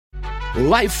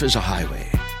Life is a highway,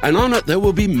 and on it there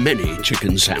will be many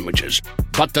chicken sandwiches.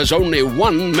 But there's only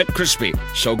one McCrispy.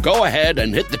 So go ahead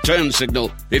and hit the turn signal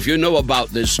if you know about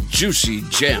this juicy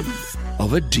gem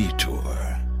of a detour.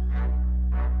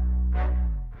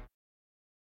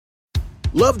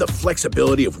 Love the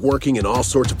flexibility of working in all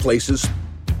sorts of places?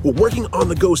 Well, working on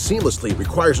the go seamlessly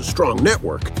requires a strong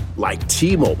network like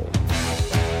T-Mobile.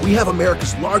 We have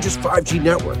America's largest 5G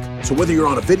network, so whether you're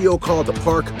on a video call at the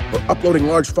park or uploading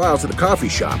large files at the coffee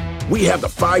shop, we have the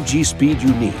 5G speed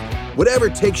you need. Whatever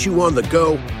takes you on the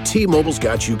go, T-Mobile's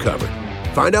got you covered.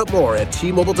 Find out more at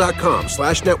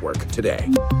T-Mobile.com/network today.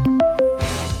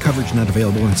 Coverage not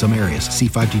available in some areas. See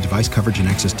 5G device coverage and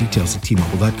access details at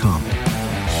T-Mobile.com.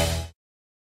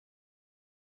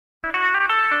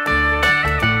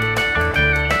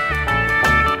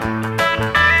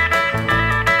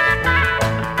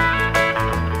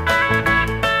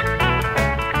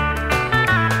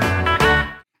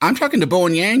 I'm talking to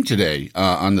Bowen Yang today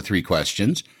on the Three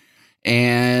Questions.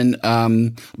 And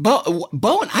Bowen,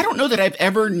 I don't know that I've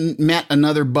ever met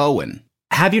another Bowen.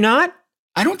 Have you not?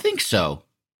 I don't think so.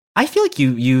 I feel like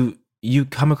you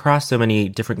come across so many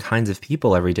different kinds of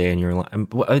people every day in your life.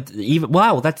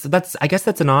 Wow, that's I guess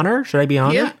that's an honor. Should I be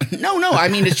honored? Yeah. No. I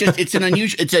mean, it's an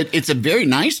unusual. It's a very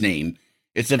nice name.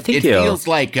 It feels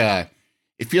like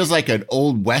an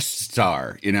old West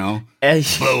star, you know.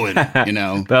 Bowen, you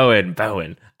know.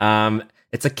 Bowen.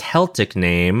 It's a Celtic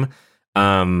name,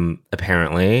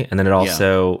 apparently, and then it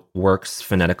also works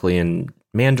phonetically in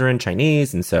Mandarin,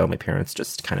 Chinese, and so my parents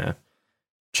just kind of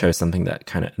chose something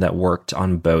that worked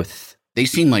on both. They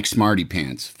seem like smarty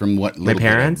pants from what little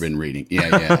bit I've been reading.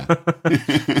 Yeah.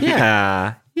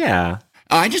 Yeah.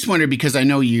 I just wondered because I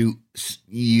know you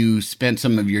spent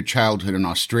some of your childhood in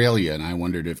Australia, and I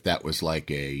wondered if that was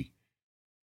like a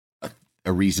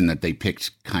reason that they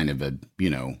picked kind of a,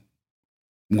 you know,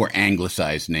 more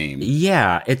anglicized name.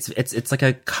 Yeah, it's like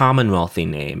a Commonwealthy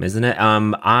name, isn't it?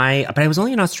 But I was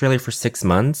only in Australia for 6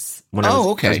 months when I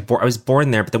was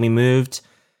born there, but then we moved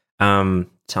to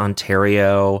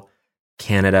Ontario,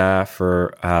 Canada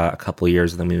for a couple of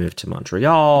years, and then we moved to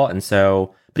Montreal, and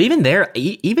so. But even there,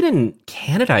 even in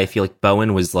Canada, I feel like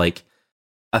Bowen was like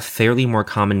a fairly more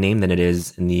common name than it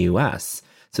is in the U.S.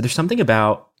 So there's something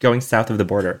about going south of the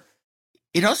border.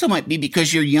 It also might be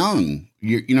because you're young.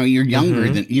 You're younger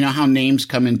than, you know how names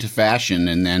come into fashion,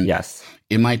 and then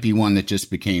it might be one that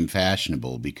just became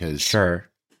fashionable because you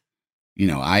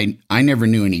know, I never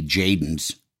knew any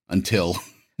Jadens until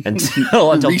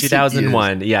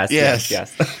 2001. Yes.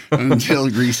 Until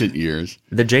recent years.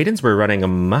 The Jadens were running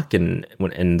amok in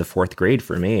the fourth grade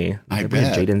for me. I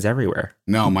bet. Jadens everywhere.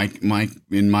 No, my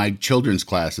in my children's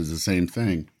class is the same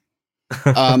thing.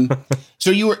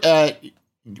 So you were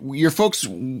your folks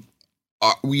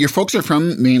are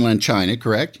from mainland China,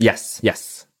 correct?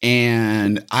 Yes.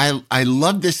 And I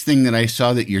love this thing that I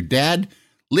saw that your dad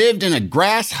lived in a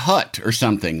grass hut or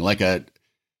something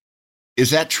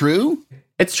is that true?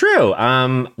 It's true.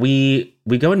 We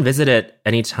go and visit it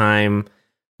anytime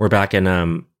we're back in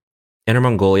Inner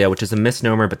Mongolia, which is a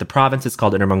misnomer, but the province is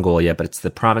called Inner Mongolia, but it's the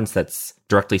province that's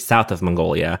directly south of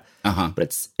Mongolia. But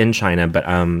it's in China, but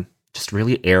just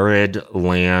really arid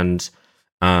land.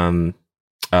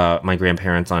 My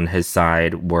grandparents on his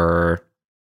side were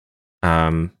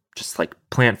just like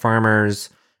plant farmers,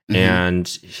 and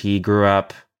he grew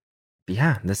up,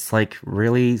 this like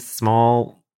really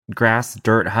small grass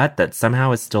dirt hut that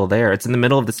somehow is still there. It's in the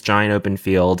middle of this giant open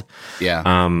field.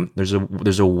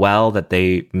 There's a well that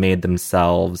they made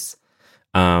themselves,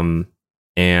 and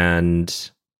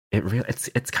it's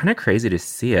kind of crazy to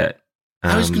see it.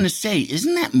 I was going to say, is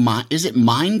it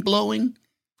mind blowing?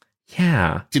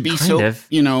 Yeah, to be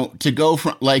you know, to go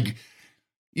from like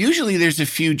usually there's a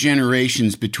few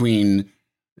generations between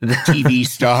the TV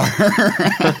star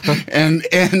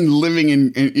and living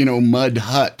in you know, mud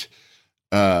hut.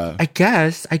 I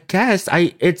guess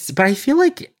but I feel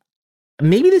like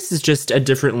maybe this is just a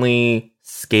differently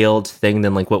scaled thing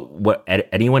than like what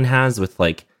anyone has with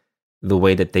like the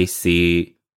way that they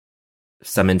see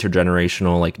some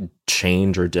intergenerational like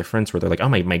change or difference where they're like, oh,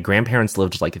 my grandparents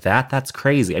lived like that. That's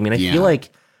crazy. I mean, I feel like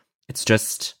it's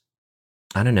just,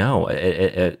 I don't know.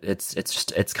 It's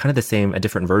kind of a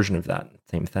different version of that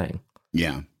same thing.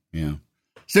 Yeah.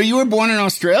 So you were born in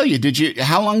Australia.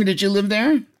 How long did you live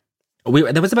there?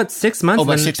 That was about 6 months. Oh,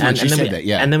 about 6 months. You said that,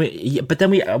 yeah. And then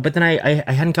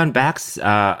I hadn't gone back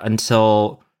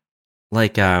until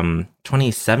like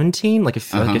 2017, like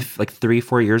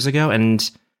 3-4 years ago,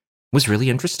 and was really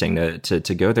interesting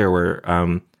to go there. Where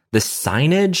the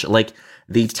signage, like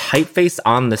the typeface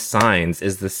on the signs,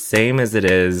 is the same as it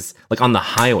is like on the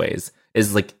highways.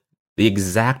 Is like the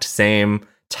exact same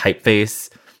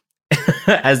typeface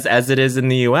as it is in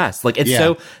the US. Like, it's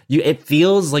so it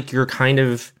feels like you're kind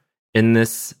of in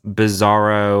this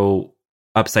bizarro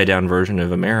upside down version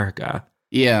of America.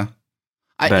 Yeah.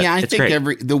 I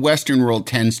think the Western world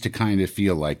tends to kind of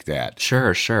feel like that.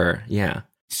 Sure. Yeah.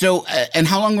 So, and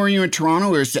how long were you in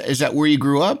Toronto, or is that where you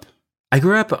grew up? I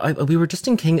grew up, we were just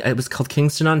it was called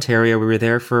Kingston, Ontario. We were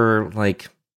there for like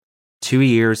 2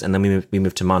 years, and then we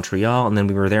moved to Montreal, and then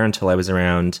we were there until I was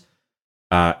around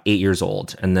 8 years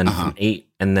old. And then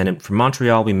from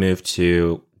Montreal, we moved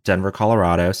to Denver,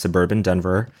 Colorado, suburban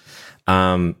Denver,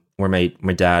 where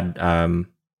my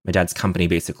dad's company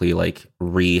basically like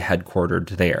re-headquartered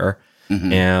there,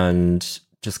 and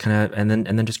just kind of, and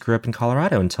then just grew up in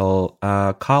Colorado until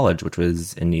college, which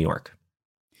was in New York.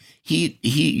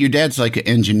 Your dad's like an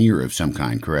engineer of some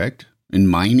kind, correct? In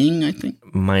mining, I think?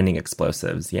 Mining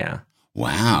explosives, yeah.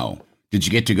 Wow. Did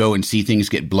you get to go and see things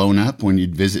get blown up when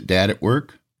you'd visit Dad at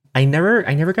work? I never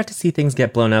got to see things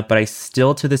get blown up, but I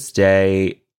still to this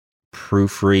day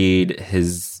proofread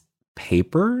his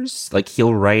papers. Like,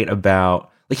 he'll write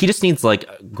about, like, he just needs like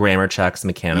grammar checks,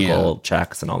 mechanical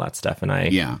checks, and all that stuff. And I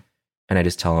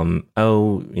just tell him,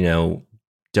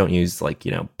 don't use like,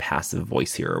 passive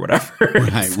voice here or whatever.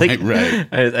 Right. That's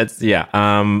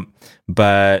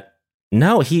but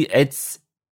no,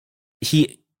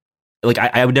 like,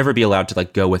 I would never be allowed to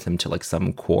like go with him to like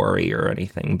some quarry or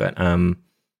anything. But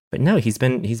no, he's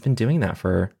been doing that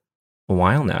for a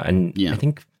while now. And I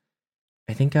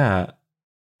think I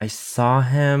saw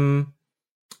him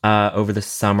over the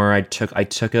summer. I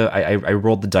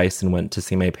rolled the dice and went to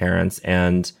see my parents,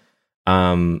 and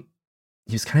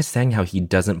he was kind of saying how he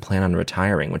doesn't plan on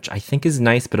retiring, which I think is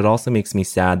nice, but it also makes me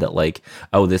sad that like,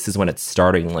 oh, this is when it's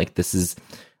starting. Like, this is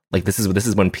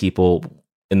when people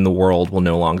in the world will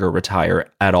no longer retire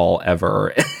at all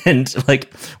ever. And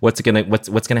like, what's gonna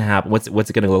happen? What's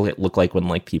it gonna look like when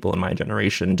like people in my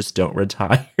generation just don't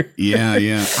retire?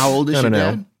 Yeah. How old is your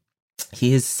dad?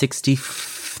 He is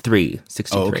 63.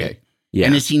 Oh, okay. Yeah.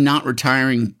 And is he not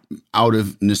retiring out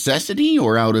of necessity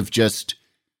or out of just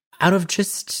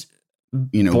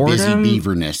boredom?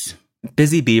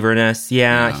 Busy beaverness.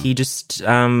 Yeah. He just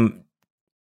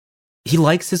he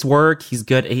likes his work. He's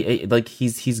good.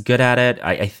 He's good at it.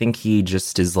 I think he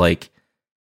just is like,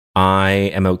 I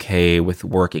am okay with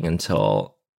working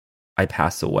until I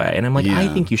pass away. And I'm like, I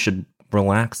think you should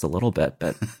relax a little bit,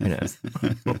 but who knows?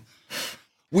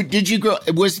 Did you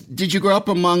grow up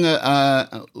among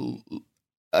a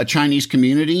Chinese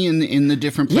community in the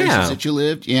different places that you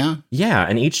lived? Yeah. Yeah.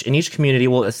 And each community,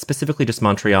 well, specifically just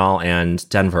Montreal and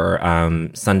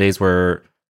Denver, Sundays were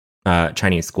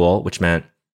Chinese school, which meant,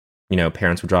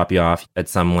 parents would drop you off at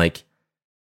some, like,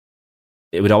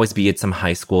 it would always be at some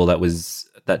high school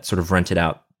that sort of rented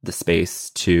out the space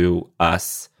to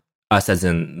us as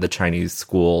in the Chinese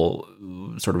school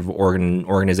sort of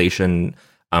organization.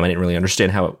 I didn't really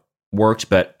understand how it worked,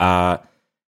 but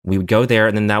we would go there,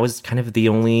 and then that was kind of the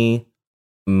only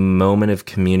moment of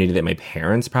community that my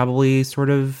parents probably sort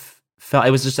of felt.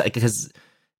 It was just like, because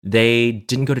they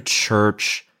didn't go to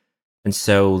church, and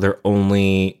so their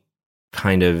only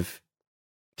kind of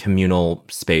communal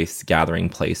space, gathering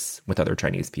place with other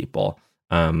Chinese people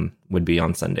would be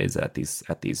on Sundays at these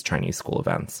Chinese school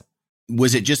events.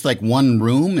 Was it just like one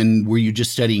room, and were you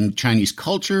just studying Chinese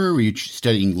culture? Were you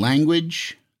studying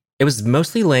language? It was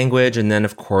mostly language, and then,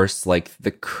 of course, like, the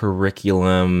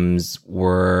curriculums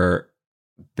were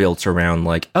built around,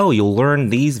 like, oh, you'll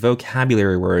learn these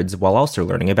vocabulary words while also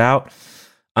learning about,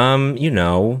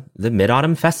 the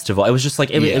Mid-Autumn Festival. It was just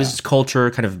like, it was just culture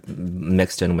kind of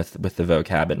mixed in with the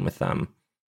vocab and with them.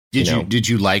 Did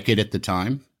you like it at the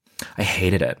time? I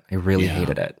hated it. I really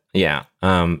hated it. Yeah.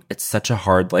 It's such a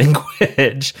hard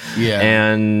language. Yeah.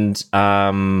 And,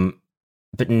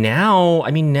 but now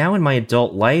in my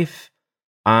adult life,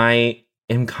 I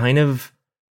am kind of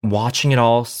watching it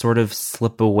all sort of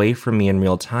slip away from me in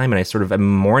real time. And I sort of am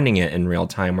mourning it in real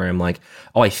time, where I'm like,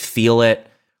 oh, I feel it.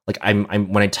 Like, I'm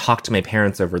when I talk to my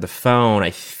parents over the phone,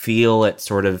 I feel it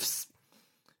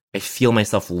I feel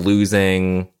myself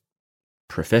losing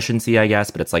proficiency, I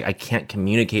guess. But it's like, I can't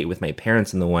communicate with my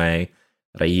parents in the way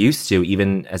that I used to.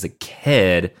 Even as a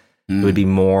kid, it would be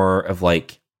more of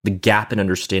like, the gap in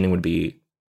understanding would be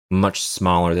much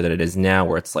smaller than it is now,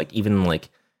 where it's like, even like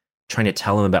trying to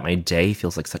tell them about my day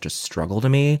feels like such a struggle to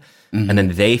me. Mm-hmm. And then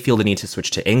they feel the need to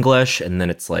switch to English, and then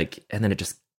it's like, and then it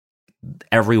just,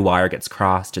 every wire gets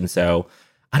crossed. And so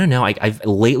I don't know, I've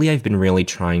been really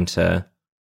trying to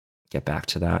get back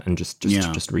to that and just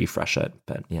refresh it.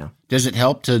 But yeah. Does it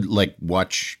help to like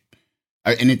watch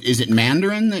And is it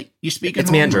Mandarin that you speak? It's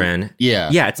Mandarin.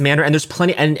 Yeah, it's Mandarin. And there's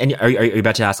plenty. And are you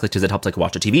about to ask, like, does it help to, like,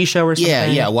 watch a TV show or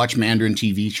something? Yeah. Watch Mandarin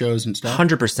TV shows and stuff.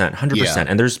 100%. Yeah.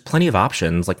 And there's plenty of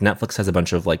options. Like, Netflix has a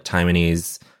bunch of, like,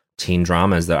 Taiwanese teen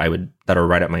dramas that are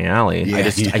right up my alley. Yeah,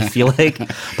 I feel like,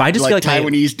 but I just like feel like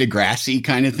Taiwanese Degrassi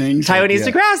kind of things. Taiwanese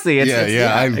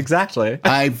Degrassi. Exactly.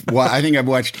 I think I've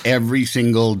watched every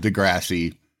single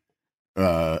Degrassi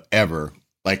ever.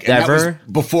 Like ever? That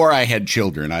was before I had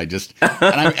children. I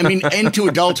mean, into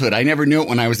adulthood. I never knew it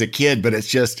when I was a kid, but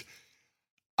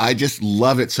I just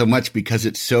love it so much because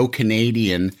it's so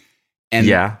Canadian. And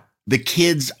the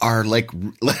kids are like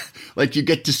you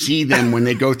get to see them when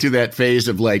they go through that phase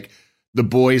of like the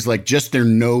boys, like just their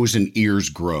nose and ears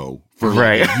grow for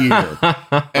like a year.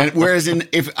 And whereas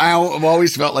I've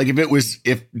always felt like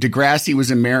if Degrassi was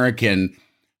American,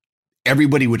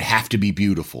 everybody would have to be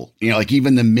beautiful. You know, like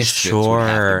even the misfits would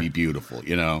have to be beautiful,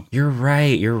 you know? You're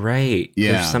right.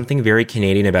 Yeah. There's something very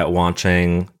Canadian about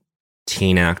watching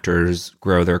teen actors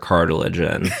grow their cartilage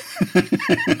in.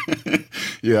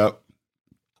 Yeah.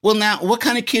 Well, now, what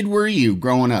kind of kid were you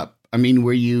growing up? I mean,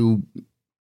 were you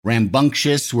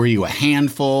rambunctious? Were you a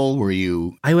handful? Were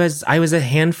you? I was a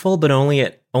handful, but only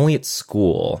at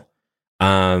school.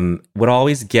 Would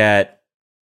always get,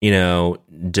 you know,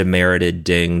 demerited,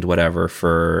 dinged, whatever,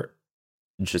 for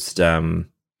just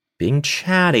being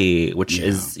chatty, which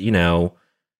is, you know,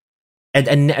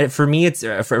 and for me, it's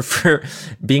for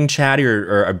being chatty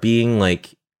or being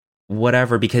like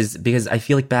whatever, because I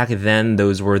feel like back then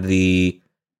those were the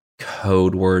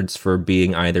code words for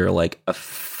being either like a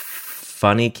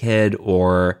funny kid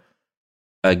or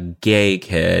a gay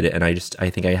kid, and I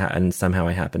think and somehow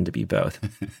I happened to be both.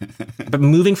 But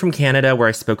moving from Canada, where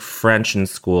I spoke French in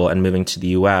school, and moving to the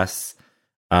US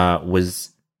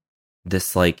was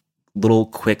this like little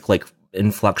quick like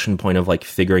inflection point of like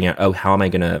figuring out, oh, how am I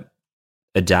going to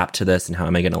adapt to this, and how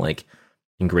am I going to like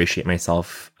ingratiate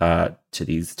myself to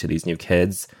these new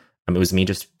kids. It was me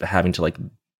just having to like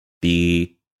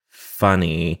be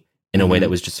funny in a way that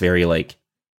was just very like,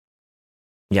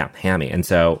 hammy. And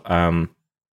so kind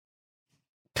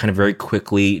of very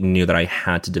quickly knew that I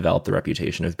had to develop the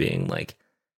reputation of being like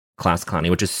class clowny,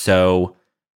 which is so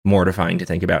mortifying to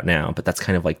think about now. But that's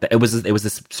kind of like it was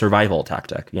this survival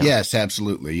tactic. Yeah. Yes,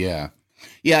 absolutely. Yeah.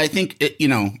 Yeah. I think,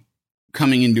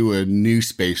 coming into a new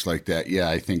space like that,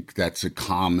 I think that's a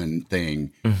common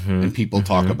thing. And people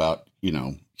talk about, you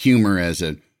know, humor as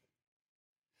a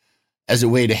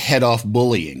way to head off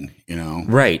bullying, you know?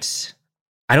 Right.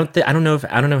 I don't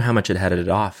know how much it headed it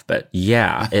off, but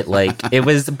yeah, it like, it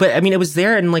was, but I mean, it was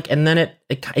there, and like, and then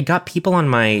it got people on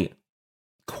my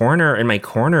corner,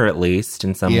 at least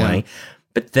in some way.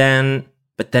 But then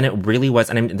it really was,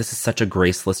 and I mean, this is such a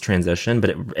graceless transition, but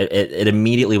it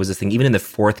immediately was this thing, even in the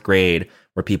 4th grade,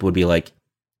 where people would be like,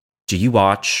 do you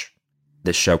watch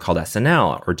this show called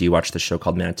SNL? Or do you watch this show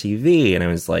called Mad TV? And I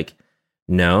was like,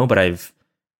 no, but I've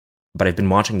been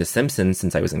watching The Simpsons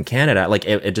since I was in Canada. Like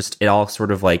it all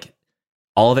sort of like,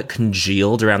 all of it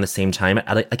congealed around the same time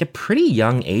at like a pretty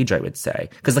young age, I would say.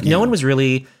 Because like no one was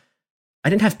really, I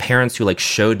didn't have parents who like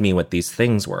showed me what these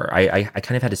things were. I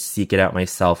kind of had to seek it out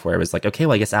myself, where I was like, okay,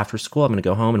 well, I guess after school, I'm going to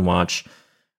go home and watch,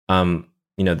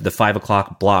 the 5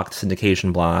 o'clock block,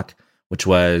 syndication block, which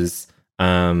was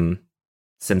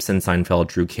Simpson, Seinfeld,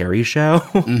 Drew Carey show.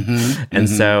 And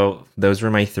so those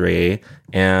were my 3,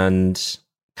 and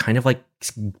kind of like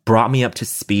brought me up to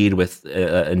speed with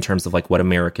in terms of like what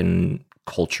American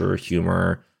culture,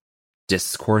 humor,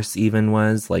 discourse even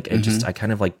was like. I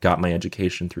kind of like got my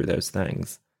education through those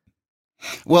things.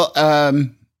 Well,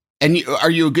 and are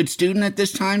you a good student at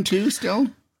this time too still?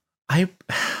 I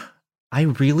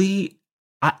really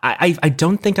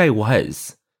don't think I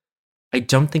was.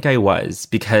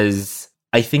 Because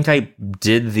I think I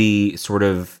did the sort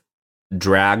of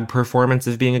drag performance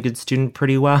of being a good student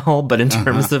pretty well, but in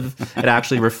terms of it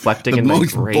actually reflecting in my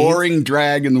grades, the most boring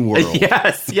drag in the world.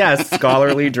 Yes,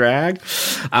 scholarly drag,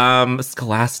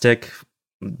 scholastic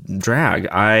drag.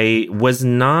 I was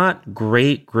not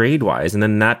great grade wise, and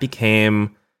then that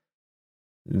became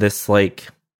this like,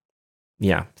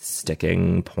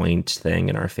 sticking point thing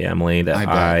in our family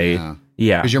that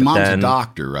because your mom's a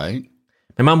doctor, right?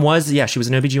 My mom was, she was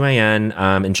an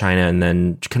OBGYN in China, and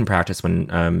then she couldn't practice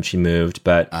when she moved,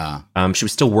 but she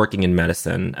was still working in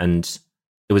medicine, and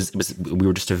we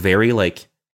were just a very like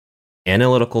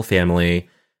analytical family.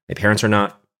 My parents are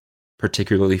not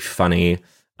particularly funny,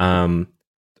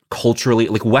 culturally,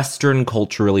 like Western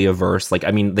culturally averse. Like,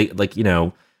 I mean, they like, you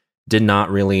know, did not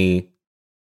really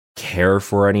care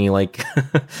for any like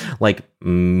like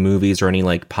movies or any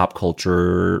like pop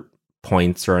culture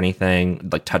points or anything,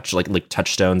 like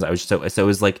touchstones. I was so it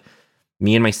was like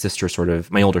me and my sister,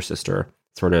 my older sister,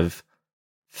 sort of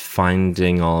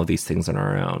finding all of these things on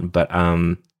our own. But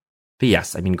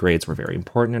yes, I mean, grades were very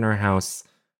important in our house.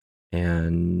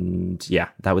 And yeah,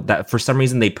 that for some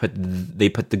reason they put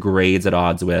the grades at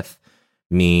odds with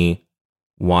me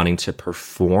wanting to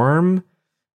perform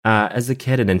as a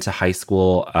kid, and into high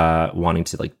school wanting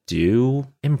to like do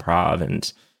improv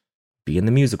and be in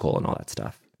the musical and all that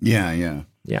stuff. Yeah.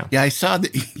 I saw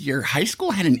that your high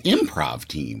school had an improv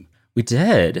team. We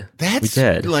did.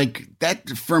 Like that,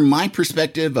 from my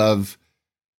perspective of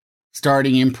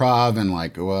starting improv in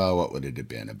like, well, what would it have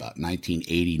been, about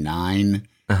 1989?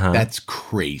 That's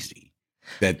crazy.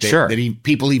 That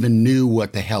people even knew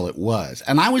what the hell it was.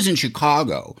 And I was in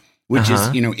Chicago, which is,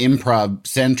 improv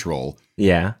central.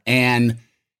 Yeah. And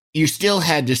you still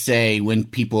had to say when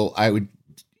people,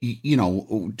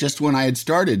 just when I had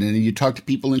started, and you talk to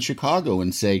people in Chicago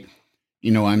and say,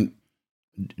 I'm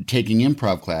taking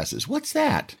improv classes. What's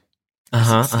that?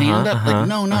 Stand up? Like,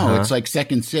 no, it's like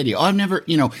Second City. Oh, I've never,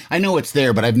 I know it's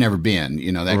there, but I've never been,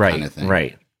 that kind of thing.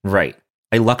 Right.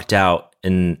 I lucked out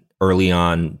early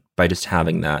on by just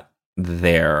having that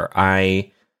there.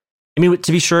 I mean,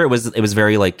 to be sure, it was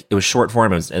very like, it was short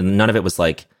form, and none of it was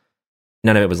like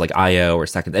IO or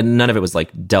second, and none of it was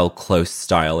like Del Close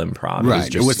style improv.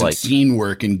 Right. It wasn't like scene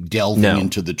work and delving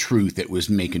into the truth. It was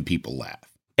making people laugh.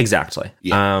 Exactly.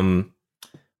 Yeah.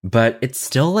 But it's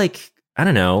still like, I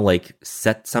don't know, like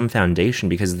set some foundation,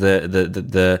 because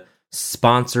the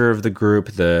sponsor of the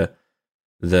group, the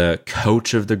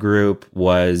coach of the group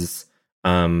was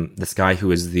this guy who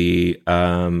was the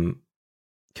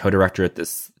co-director at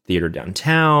this theater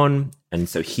downtown, and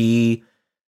so he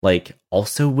like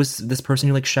also was this person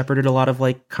who like shepherded a lot of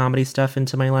like comedy stuff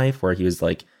into my life, where he was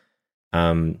like,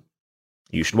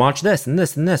 you should watch this and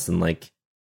this and this, and like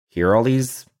here are all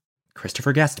these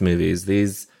Christopher Guest movies,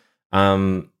 these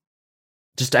I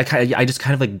just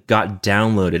kind of like got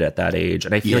downloaded at that age,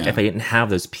 and I feel like if I didn't have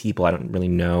those people, I don't really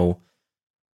know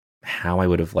how I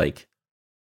would have like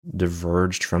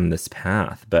diverged from this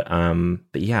path. But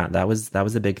yeah, that was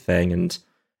a big thing. And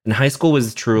high school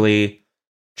was truly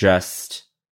just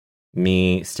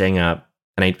me staying up.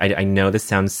 And I know this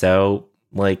sounds so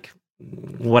like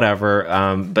whatever,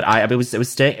 but it was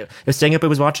staying up. It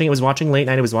was watching late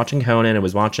night. It was watching Conan. It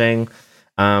was watching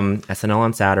SNL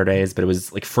on Saturdays. But it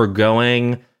was like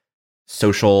foregoing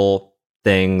social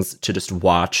things to just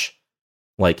watch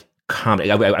like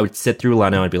comedy. I would sit through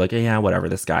Leno and be like, yeah, whatever,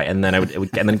 this guy, and then and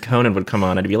then Conan would come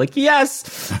on, and I'd be like,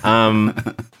 yes.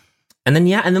 And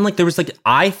then like there was like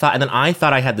I thought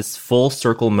I had this full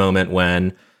circle moment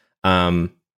when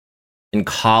in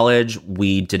college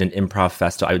we did an improv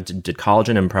festival. I did college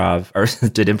and improv, or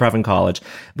did improv in college.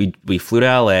 We flew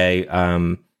to LA.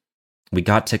 We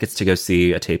got tickets to go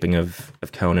see a taping of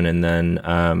Conan, and then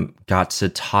got to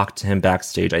talk to him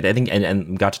backstage. I think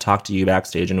and got to talk to you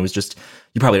backstage, and it was just,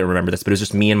 you probably don't remember this, but it was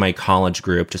just me and my college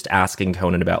group just asking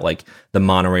Conan about like the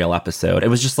monorail episode. It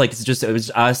was just like, it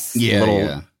was us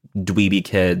little dweeby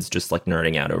kids just like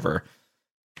nerding out over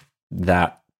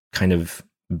that kind of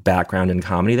background in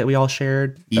comedy that we all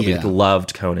shared. That we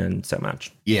loved Conan so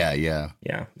much. Yeah.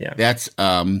 That's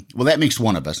well, that makes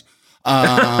one of us.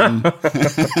 I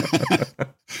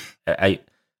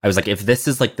was like, if this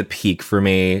is like the peak for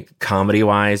me comedy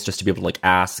wise, just to be able to like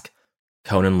ask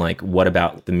Conan like, what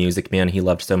about the Music Man he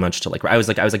loved so much, to like, I was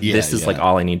like this is like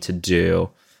all I need to do.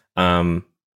 And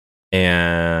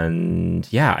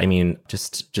yeah, I mean,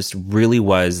 just really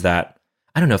was that,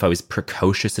 I don't know if I was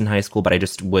precocious in high school, but I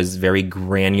just was very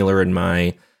granular in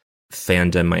my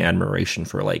fandom, my admiration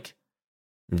for like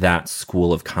that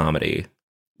school of comedy.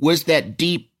 Was that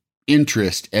deep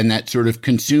interest and that sort of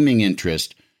consuming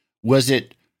interest, was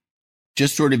it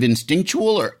just sort of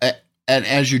instinctual, or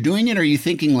as you're doing it, are you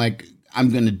thinking like, I'm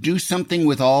going to do something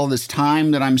with all this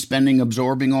time that I'm spending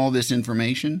absorbing all this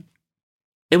information?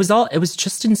 It was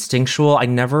just instinctual. I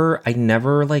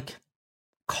never like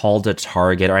called a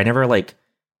target, or I never like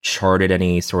charted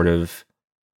any sort of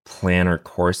plan or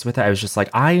course with it. I was just like,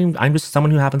 I'm just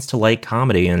someone who happens to like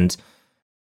comedy, and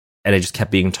I just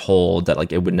kept being told that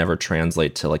like it would never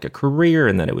translate to like a career,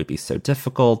 and that it would be so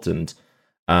difficult, and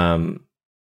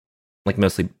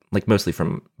mostly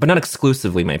from, but not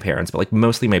exclusively my parents, but like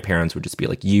mostly my parents would just be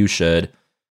like, you should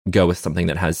go with something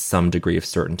that has some degree of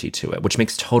certainty to it, which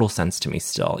makes total sense to me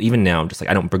still. Even now, I'm just like,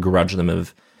 I don't begrudge them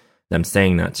of them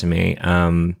saying that to me.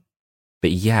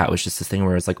 But yeah, it was just this thing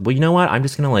where I was like, well, you know what? I'm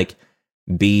just going to like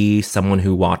be someone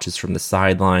who watches from the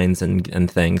sidelines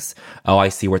and thinks, oh, I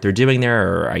see what they're doing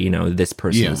there, or, this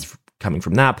person is coming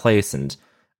from that place. And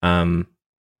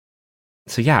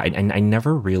so yeah, I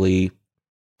never really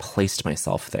placed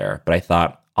myself there, but I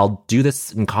thought I'll do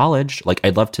this in college. Like,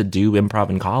 I'd love to do improv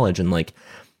in college and like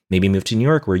maybe move to New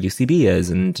York where UCB is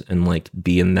and like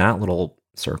be in that little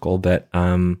circle. But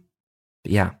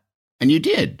yeah. And you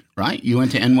did, right? You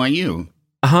went to NYU.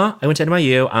 I went to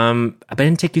NYU. But I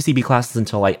didn't take UCB classes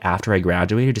until like after I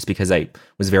graduated, just because I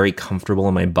was very comfortable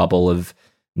in my bubble of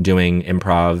doing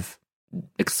improv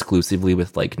exclusively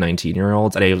with like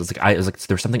 19-year-olds. And I was like,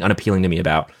 there was something unappealing to me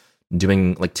about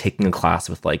doing like taking a class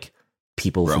with like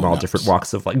people from all different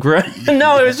walks of like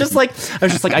no, it was just like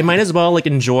I might as well like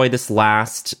enjoy this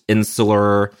last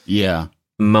insular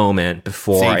moment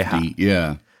before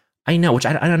I know, which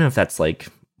I don't know if that's like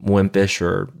wimpish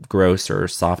or gross or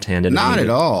soft-handed. Not at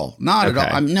all. No,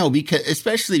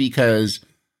 especially because,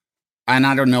 and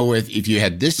I don't know if you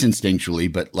had this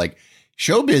instinctually, but like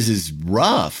showbiz is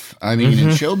rough. I mean,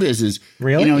 and showbiz is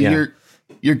really,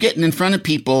 you're getting in front of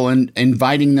people and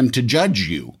inviting them to judge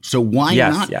you. So why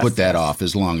not put that off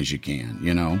as long as you can,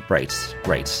 you know? Right.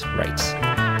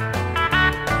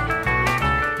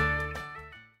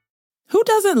 Who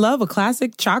doesn't love a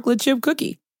classic chocolate chip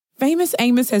cookie? Famous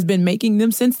Amos has been making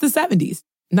them since the 70s,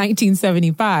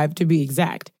 1975 to be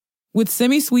exact. With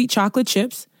semi-sweet chocolate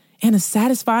chips and a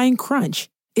satisfying crunch,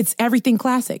 it's everything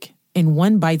classic in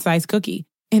one bite-sized cookie,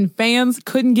 and fans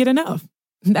couldn't get enough.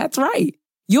 That's right.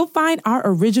 You'll find our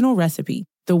original recipe,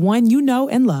 the one you know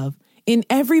and love, in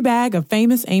every bag of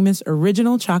Famous Amos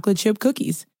original chocolate chip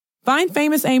cookies. Find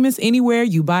Famous Amos anywhere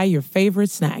you buy your favorite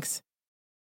snacks.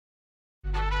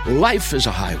 Life is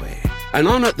a highway, and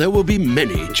on it there will be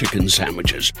many chicken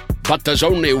sandwiches. But there's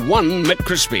only one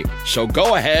McCrispy. So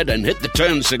go ahead and hit the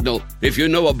turn signal if you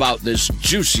know about this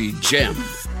juicy gem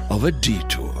of a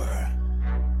detour.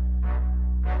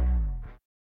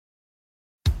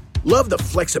 Love the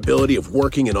flexibility of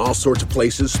working in all sorts of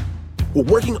places? Well,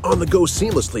 working on the go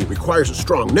seamlessly requires a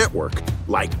strong network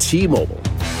like T-Mobile.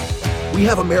 We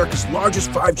have America's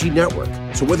largest 5G network,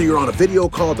 so whether you're on a video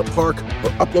call at the park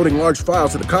or uploading large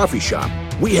files at a coffee shop,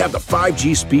 we have the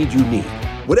 5G speed you need.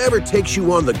 Whatever takes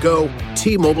you on the go,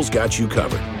 T-Mobile's got you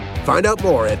covered. Find out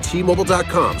more at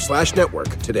T-Mobile.com/network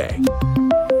today.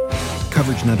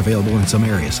 Coverage not available in some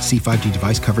areas. See 5G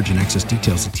device coverage and access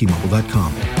details at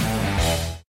T-Mobile.com.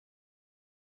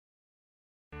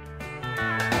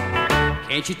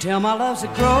 Can't you tell my love's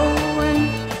a-growing?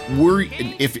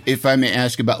 If I may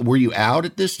ask about, were you out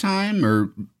at this time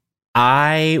or?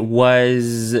 I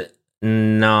was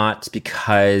not,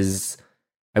 because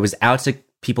I was out to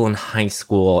people in high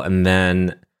school, and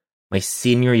then my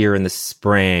senior year in the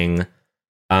spring,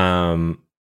 my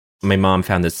mom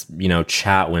found this,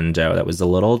 chat window that was a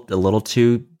little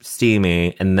too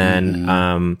steamy, and then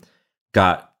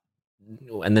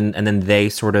and then they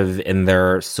sort of, in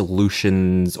their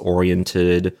solutions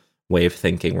oriented way of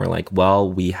thinking, were like,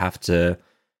 well, this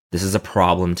is a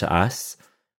problem to us.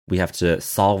 We have to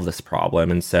solve this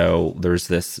problem. And so there's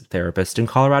this therapist in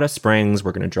Colorado Springs.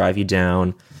 We're going to drive you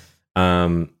down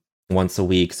once a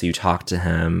week. So you talk to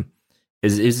him.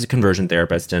 Is a conversion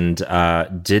therapist, and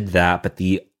did that. But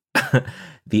the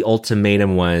the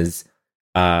ultimatum was,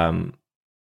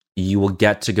 you will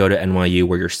get to go to NYU,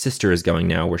 where your sister is going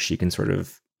now, where she can sort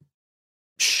of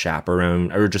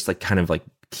chaperone or just like kind of like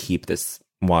keep this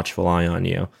watchful eye on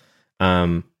you.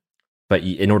 But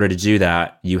in order to do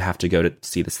that, you have to go to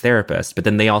see this therapist. But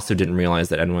then they also didn't realize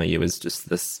that NYU is just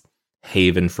this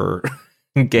haven for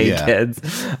gay kids.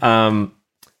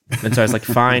 And so I was like,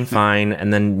 fine.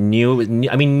 And then knew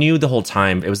the whole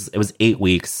time. It was 8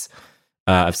 weeks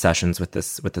of sessions with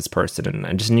this person. And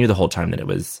I just knew the whole time that it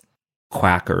was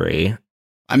quackery.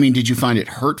 I mean, did you find it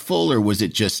hurtful, or was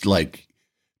it just like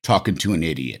talking to an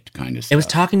idiot kind of stuff? It was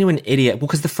talking to an idiot. Well,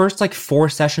 because the first like 4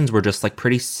 sessions were just like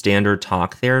pretty standard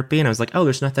talk therapy, and I was like, oh,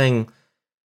 there's nothing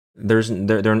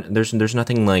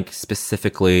like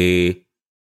specifically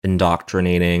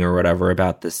indoctrinating or whatever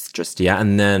about this just yet.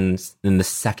 And then in the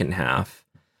second half,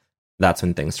 that's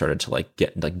when things started to like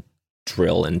get like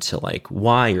drill into like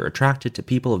why you're attracted to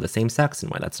people of the same sex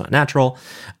and why that's not natural.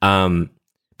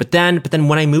 But then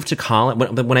when I moved to college,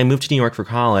 when I moved to New York for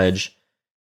college,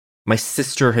 my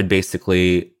sister had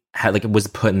basically was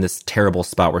put in this terrible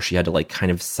spot where she had to like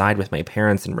kind of side with my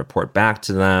parents and report back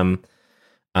to them.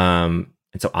 And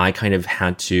so I kind of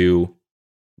had to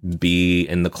be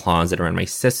in the closet around my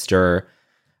sister,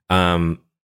 while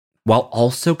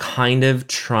also kind of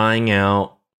trying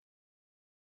out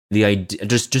the idea,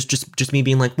 just me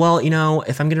being like, well,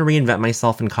 if I'm going to reinvent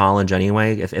myself in college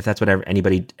anyway, if that's what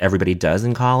everybody does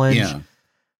in college,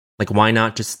 like, why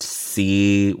not just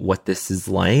see what this is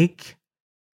like?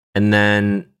 And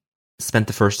then spent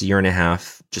the first year and a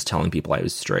half just telling people I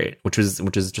was straight, which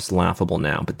is just laughable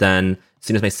now. But then as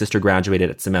soon as my sister graduated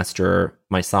at semester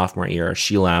my sophomore year,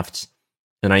 she left,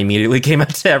 and I immediately came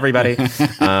out to everybody.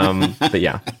 But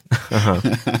yeah.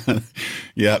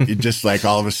 Yeah, just like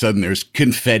all of a sudden there's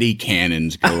confetti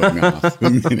cannons going off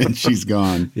and she's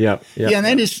gone. Yep.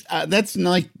 Yeah, that's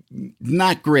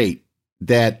not great.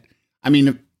 That, I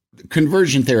mean,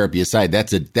 conversion therapy aside,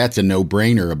 that's a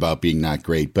no-brainer about being not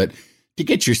great, but to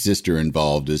get your sister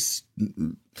involved is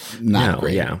not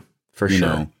great. Yeah, for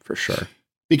sure.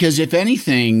 Because if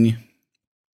anything,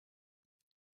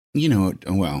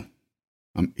 well,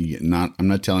 I'm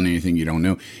not telling anything you don't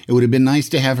know. It would have been nice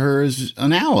to have her as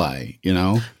an ally,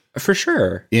 For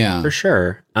sure. Yeah. For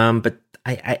sure. But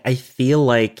I feel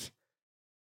like,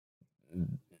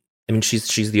 I mean,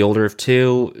 she's the older of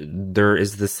two. There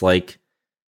is this like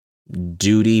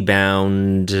duty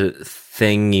bound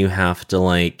thing you have to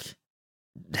like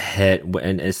hit,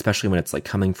 and especially when it's like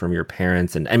coming from your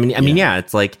parents. And I mean, yeah,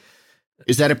 it's like,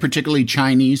 is that a particularly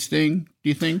Chinese thing, do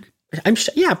you think?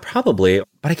 Yeah, probably,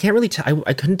 but I can't really tell.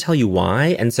 I couldn't tell you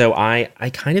why, and so I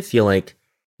kind of feel like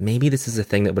maybe this is a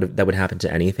thing that would happen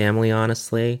to any family,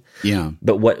 honestly. Yeah.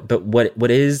 But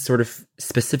what is sort of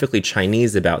specifically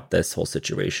Chinese about this whole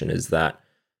situation is that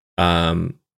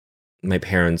my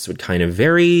parents would kind of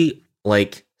very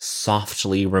like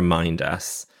softly remind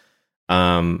us,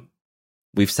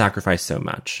 we've sacrificed so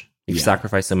much. We've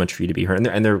sacrificed so much for you to be here,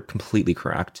 and they're completely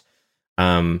correct.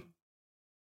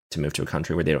 To move to a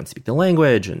country where they don't speak the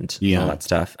language and all that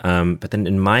stuff. But then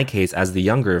in my case, as the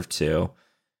younger of two,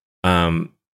 once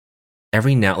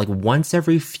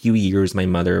every few years, my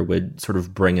mother would sort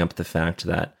of bring up the fact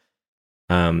that,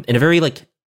 in a very like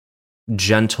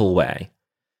gentle way,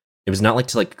 it was not like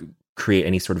to like create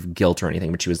any sort of guilt or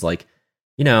anything, but she was like,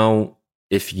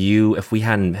 if we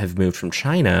hadn't have moved from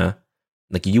China,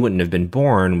 like you wouldn't have been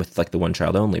born with like the one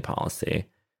child only policy.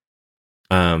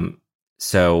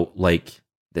 So like,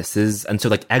 this is, and so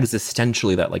like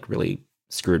existentially that like really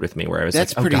screwed with me, where I was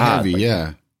that's like, pretty heavy.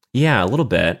 Like, yeah, a little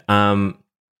bit. But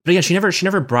again, she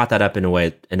never brought that up in a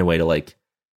way to like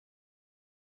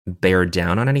bear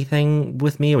down on anything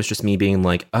with me. It was just me being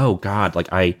like, oh God,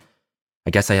 like I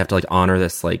guess I have to like honor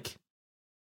this like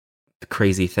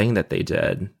crazy thing that they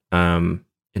did, in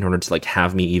order to like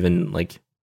have me even like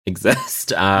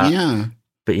exist. Yeah.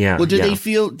 But yeah. Well, do they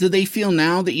feel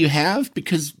now that you have?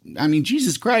 Because I mean,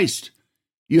 Jesus Christ.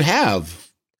 You have.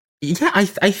 Yeah,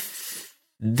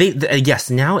 yes,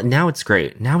 now it's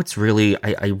great. Now it's really,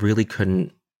 I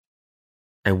wouldn't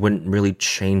really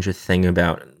change a thing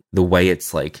about the way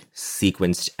it's like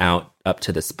sequenced out up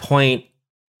to this point.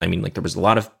 I mean, like there was a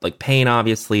lot of like pain,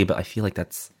 obviously, but I feel like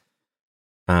that's,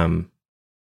 I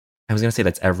was going to say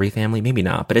that's every family, maybe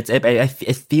not, but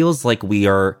it feels like we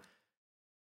are,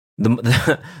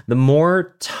 the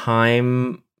more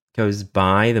time goes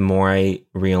by, the more I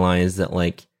realize that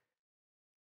like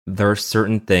there are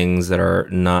certain things that are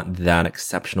not that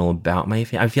exceptional about my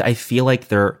family. I feel like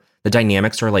the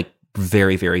dynamics are like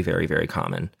very, very, very, very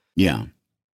common. Yeah.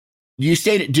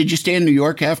 Did you stay in New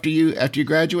York after you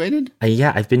graduated?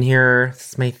 Yeah, I've been here. This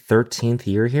is my 13th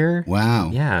year here. Wow.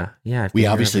 Yeah. We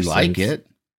obviously like it.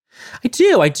 I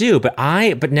do.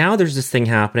 But now there's this thing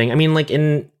happening. I mean, like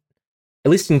at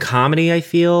least in comedy, I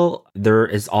feel there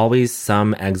is always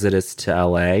some exodus to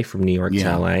LA from New York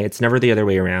to LA. It's never the other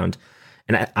way around.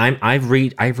 And I've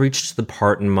reached the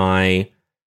part in my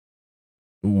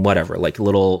whatever, like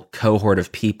little cohort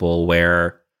of people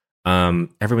where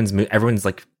everyone's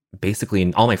like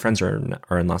basically all my friends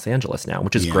are in Los Angeles now,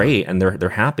 which is great, and they're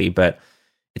happy, but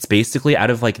it's basically out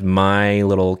of like my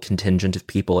little contingent of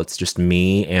people, it's just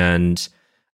me and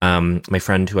my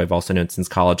friend who I've also known since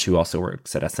college, who also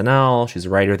works at SNL. She's a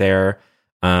writer there.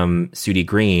 Sudie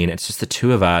Green. It's just the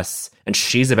two of us, and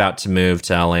she's about to move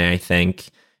to LA, I think,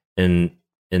 in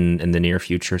the near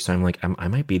future. So I'm like, I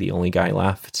might be the only guy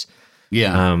left.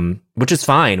 Yeah. Which is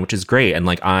fine, which is great, and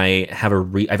like I have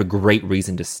a great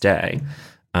reason to stay.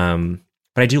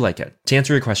 But I do like it. To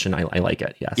answer your question, I like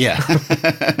it. Yes. Yeah.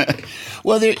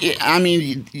 Well, I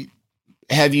mean,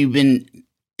 have you been?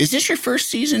 Is this your first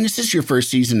season? Is this your first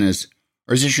season or is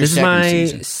this your second season?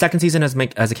 This is my second season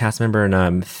as a cast member, and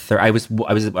I was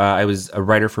a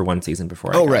writer for one season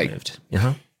before I got moved.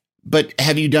 Uh-huh. But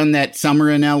have you done that summer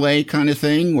in LA kind of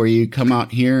thing where you come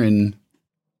out here and?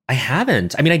 I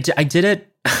haven't. I mean, I did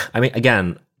it. I mean,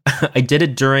 again, I did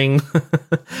it during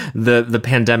the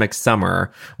pandemic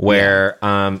summer where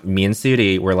me and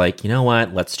Sudie were like, you know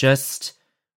what?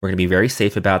 We're going to be very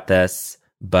safe about this,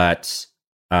 but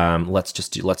let's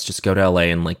just go to LA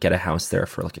and like get a house there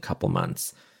for like a couple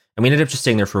months. And we ended up just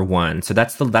staying there for one. So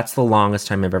that's the longest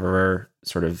time I've ever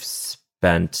sort of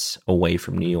spent away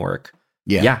from New York.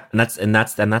 Yeah. And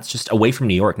that's just away from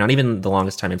New York. Not even the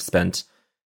longest time I've spent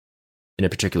in a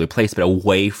particular place, but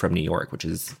away from New York, which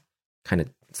is kind of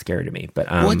scary to me. But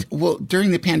well,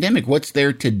 during the pandemic, what's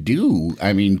there to do?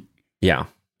 I mean, yeah,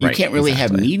 you can't really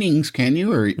have meetings, can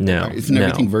you? Or no, isn't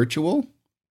everything virtual?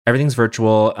 Everything's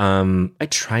virtual. I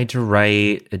tried to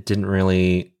write. I didn't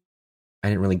really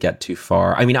get too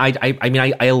far. I mean,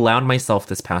 I allowed myself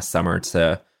this past summer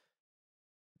to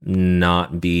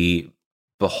not be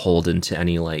beholden to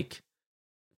any like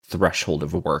threshold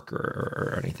of work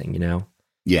or anything, you know?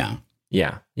 Yeah.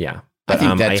 But, I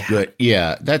think that's good.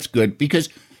 Yeah, that's good because,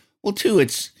 well, too,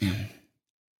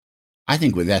 I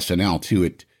think with SNL too,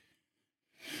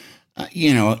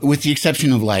 with the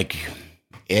exception of like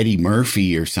Eddie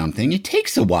Murphy or something, it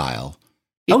takes a while.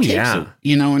 And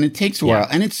it takes a while.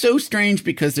 And it's so strange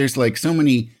because there's like so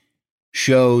many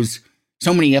shows,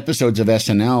 so many episodes of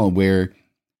SNL where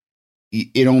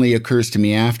it only occurs to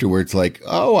me afterwards, like,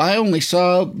 oh, I only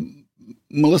saw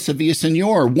Melissa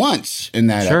Villaseñor once in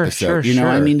that episode.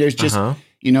 I mean, there's just,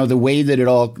 the way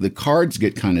that the cards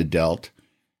get kind of dealt,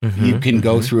 you can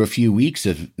go through a few weeks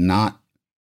of not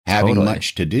having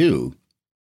much to do.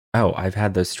 Oh, I've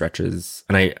had those stretches,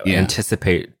 and I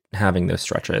anticipate having those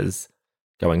stretches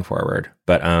going forward.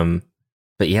 But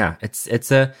yeah,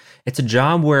 it's a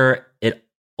job where it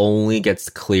only gets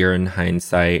clear in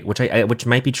hindsight, which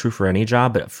might be true for any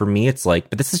job, but for me, it's like,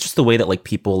 but this is just the way that like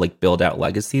people like build out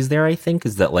legacies there. I think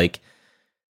is that like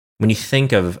when you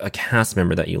think of a cast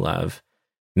member that you love,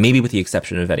 maybe with the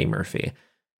exception of Eddie Murphy,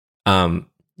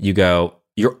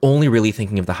 you're only really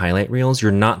thinking of the highlight reels.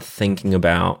 You're not thinking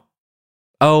about,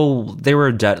 oh, they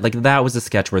were dead. Like that was a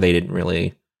sketch where they didn't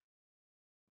really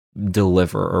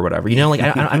deliver or whatever. Like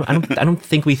I don't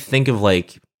think we think of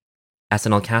like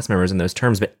SNL cast members in those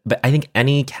terms, but I think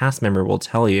any cast member will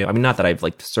tell you. I mean, not that I've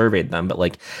like surveyed them, but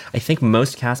like I think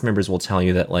most cast members will tell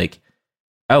you that like,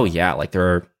 oh yeah, like there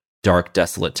are dark,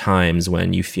 desolate times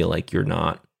when you feel like you're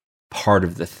not part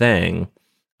of the thing.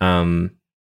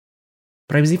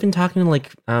 But I was even talking to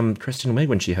like Kristen Wiig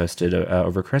when she hosted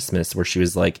over Christmas, where she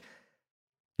was like,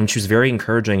 and she was very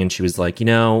encouraging, and she was like,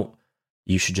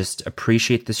 you should just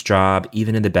appreciate this job,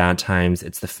 even in the bad times.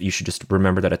 You should just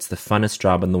remember that it's the funnest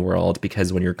job in the world,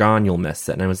 because when you're gone, you'll miss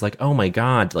it. And I was like, oh my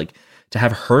God, like to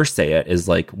have her say it is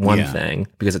like one thing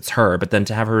because it's her, but then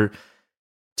to have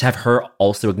her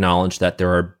also acknowledge that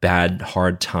there are bad,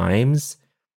 hard times,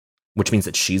 which means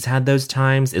that she's had those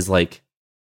times, is like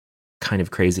kind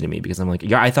of crazy to me, because I'm like,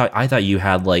 yeah, I thought you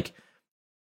had like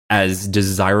as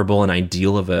desirable and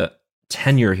ideal of a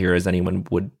tenure here as anyone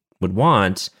would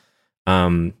want.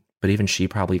 But even she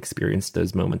probably experienced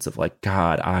those moments of like,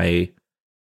 God, I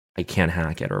can't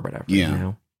hack it or whatever.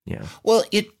 Yeah. Yeah. Well,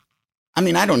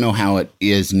 I don't know how it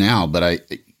is now, but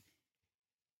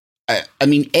I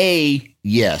mean,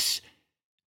 yes,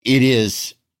 it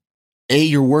is.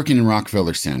 You're working in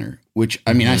Rockefeller Center, which,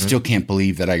 I mean, I still can't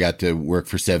believe that I got to work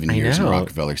for 7 years in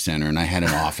Rockefeller Center and I had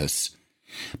an office.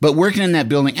 But working in that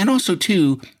building, and also,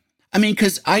 too, I mean,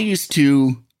 because I used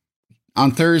to,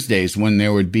 on Thursdays when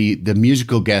there would be, the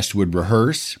musical guest would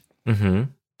rehearse,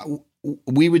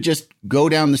 we would just go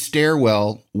down the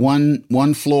stairwell,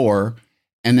 one floor,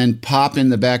 and then pop in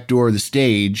the back door of the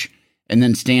stage and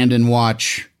then stand and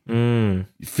watch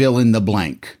fill in the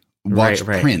blank. Watch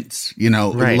Prince,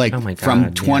 like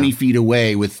from 20 feet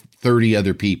away with 30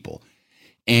 other people.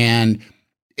 And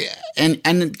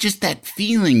just that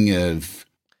feeling of,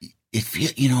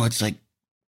 it's like,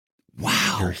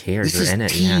 wow, you're here, this you're is in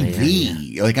it.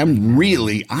 TV. Yeah. Like I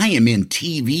am in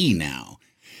TV now.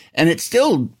 And it's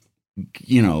still,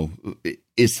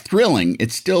 it's thrilling.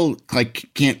 It's still like,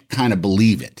 can't kind of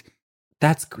believe it.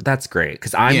 That's great.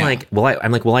 Cause I'm like,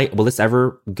 will this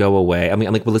ever go away? I mean,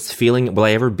 I'm like, will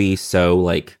I ever be so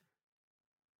like,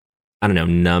 I don't know,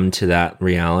 numb to that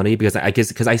reality? Because I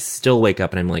guess, cause I still wake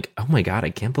up and I'm like, oh my God, I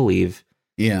can't believe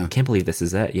this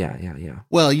is it. Yeah.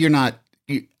 Well, you're not,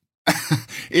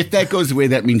 if that goes away,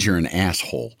 that means you're an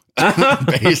asshole.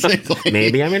 Basically.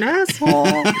 Maybe I'm an asshole.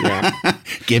 Yeah.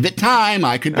 Give it time.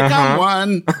 I could become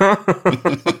one.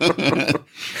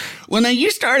 Well, now you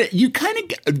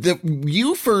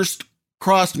first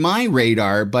crossed my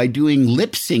radar by doing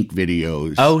lip sync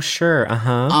videos. Oh, sure.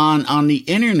 On the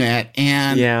internet.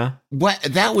 And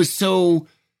that was so,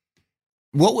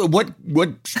 what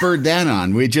spurred that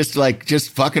on? We just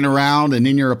fucking around and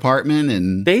in your apartment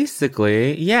and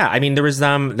basically, yeah. I mean, there was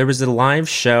a live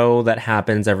show that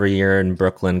happens every year in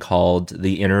Brooklyn called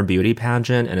the Inner Beauty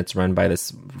Pageant, and it's run by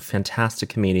this fantastic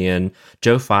comedian,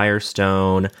 Joe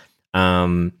Firestone.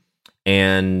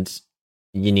 and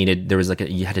there was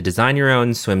you had to design your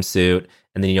own swimsuit,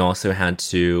 and then you also had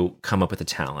to come up with a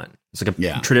talent. It's like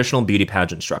a traditional beauty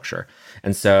pageant structure.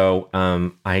 And so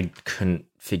I couldn't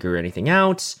figure anything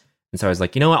out. And so I was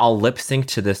like, you know what? I'll lip sync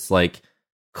to this like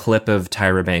clip of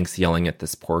Tyra Banks yelling at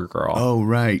this poor girl. Oh,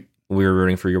 right. We were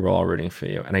rooting for you. We're all rooting for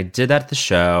you. And I did that at the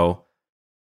show.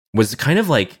 Was kind of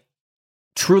like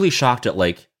truly shocked at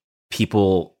like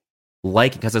people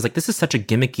like it, because I was like, this is such a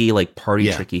gimmicky, like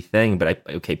party tricky thing.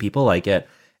 But people like it.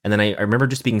 And then I remember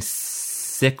just being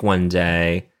sick one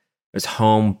day. I was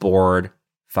home, bored,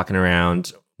 fucking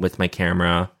around with my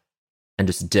camera, and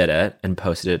just did it and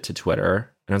posted it to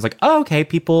Twitter. And I was like, oh, okay,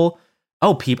 people,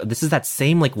 this is that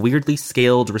same like weirdly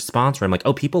scaled response where I'm like,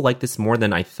 oh, people like this more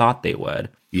than I thought they would.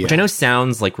 Yeah. Which I know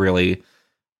sounds like really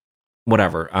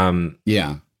whatever.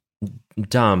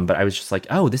 Dumb, but I was just like,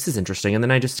 oh, this is interesting. And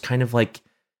then I just kind of like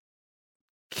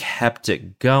kept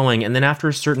it going. And then after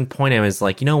a certain point, I was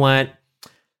like, you know what?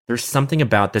 There's something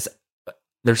about this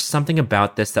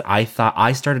that I thought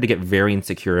I started to get very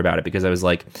insecure about it, because I was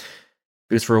like,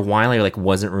 because for a while I like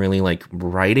wasn't really like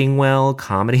writing well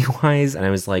comedy wise. And I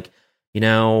was like, you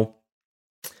know,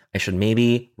 I should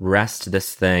maybe rest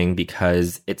this thing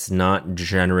because it's not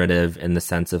generative in the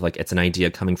sense of like, it's an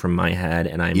idea coming from my head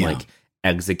and I'm like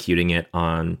executing it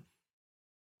on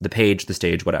the page, the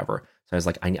stage, whatever. So I was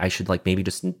like, I should like maybe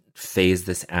just phase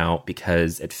this out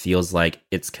because it feels like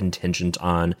it's contingent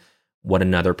on what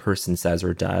another person says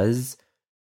or does,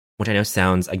 which I know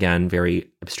sounds, again,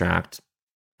 very abstract.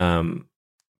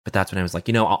 But that's when I was like,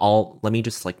 you know, let me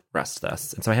just like rest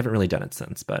this. And so I haven't really done it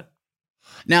since, but.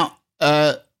 Now,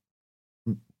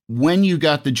 when you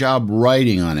got the job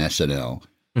writing on SNL,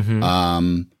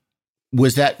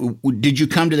 did you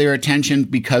come to their attention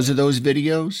because of those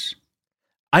videos?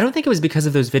 I don't think it was because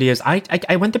of those videos.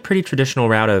 I went the pretty traditional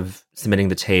route of submitting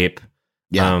the tape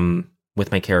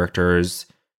with my characters,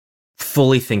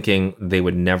 fully thinking they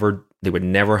would never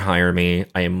hire me.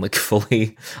 I am like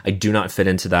I do not fit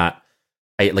into that.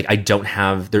 I don't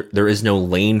have, there is no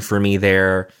lane for me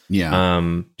there. Yeah.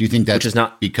 Do you think that's which is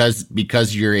not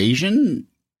because you're Asian?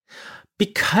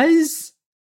 Because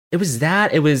it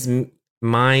was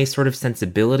my sort of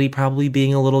sensibility probably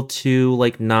being a little too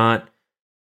like not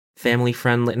family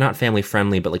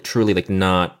friendly, but like truly like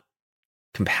not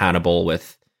compatible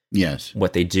with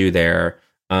what they do there.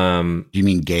 Do you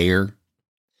mean gayer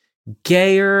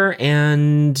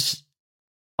and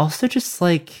also just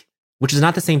like, which is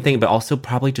not the same thing, but also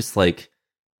probably just like,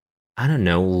 I don't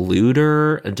know,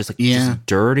 lewder and just like just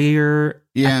dirtier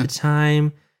at the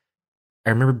time.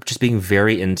 I remember just being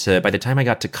very into, by the time I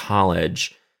got to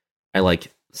college, I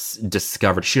like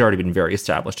discovered, she'd already been very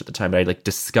established at the time, but I like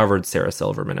discovered Sarah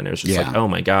Silverman, and it was just like, oh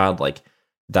my God, like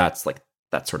that's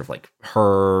sort of like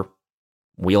her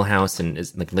wheelhouse, and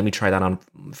is like, let me try that on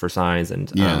for size.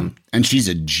 And and she's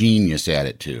a genius at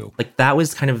it too. Like that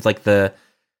was kind of like the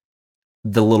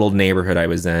little neighborhood I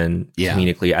was in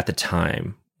comedically at the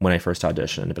time when I first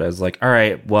auditioned. But I was like, all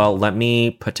right, well, let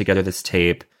me put together this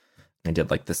tape. I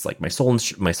did like this, like my Soul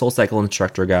Cycle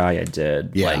instructor guy. I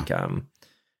did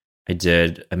I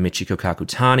did a Michiko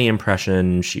Kakutani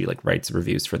impression. She like writes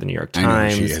reviews for the New York Times. I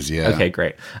know she is, yeah. Okay,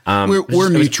 great. We're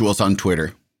mutuals on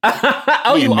Twitter.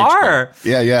 Oh, you are?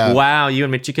 Yeah. Wow, you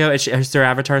and Michiko. Is her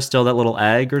avatar still that little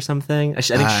egg or something? I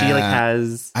think she like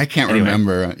has. I can't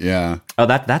remember. Yeah. Oh,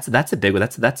 that's a big one.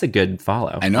 That's a good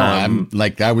follow. I know.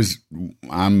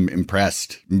 I'm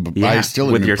impressed. I still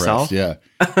am with impressed. Yourself. Yeah,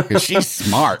 because she's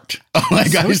smart. Like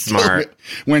so smart.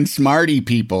 When smart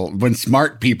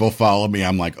people follow me,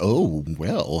 I'm like, oh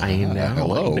well. I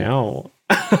know.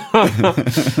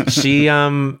 Hello. She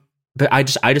but I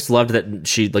just loved that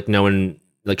she like no one.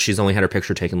 Like she's only had her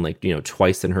picture taken like, you know,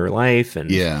 twice in her life, and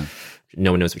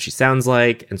no one knows what she sounds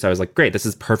like. And so I was like, great, this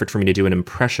is perfect for me to do an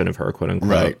impression of her, quote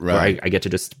unquote. Right. Where I get to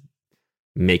just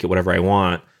make it whatever I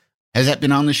want. Has that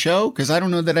been on the show? Because I don't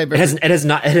know that I've ever. It has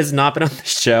not been on the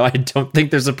show. I don't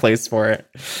think there's a place for it.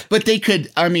 But they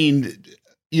could. I mean,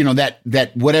 you know,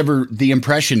 that whatever the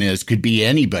impression is could be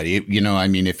anybody. You know, I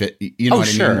mean, if it, you know,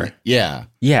 what I mean?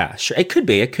 Yeah, sure. It could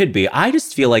be. I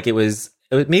just feel like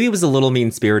maybe it was a little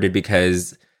mean-spirited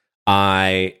because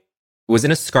I was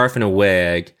in a scarf and a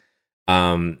wig,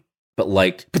 but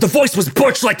the voice was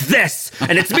butch like this,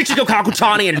 and it's Michiko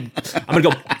Kakutani, and I'm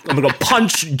gonna go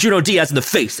punch Juno Diaz in the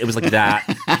face. It was like that.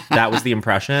 That was the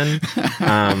impression,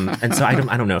 and so I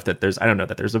don't know that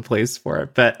there's a place for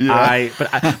it, but I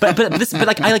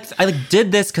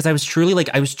did this because I was truly like,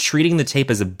 I was treating the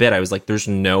tape as a bit. I was like, there's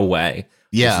no way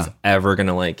this is ever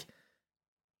gonna like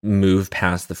move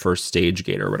past the first stage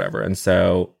gate or whatever. And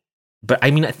so, but I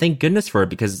mean, thank goodness for it,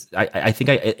 because I think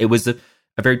it was a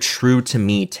a very true to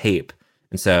me tape.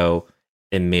 And so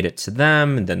it made it to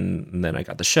them, and then I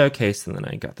got the showcase, and then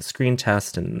I got the screen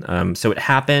test. And so it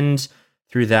happened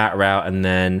through that route, and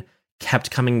then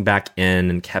kept coming back in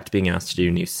and kept being asked to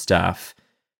do new stuff.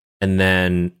 And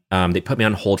then they put me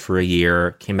on hold for a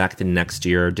year, came back the next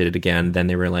year, did it again. Then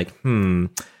they were like,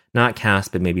 not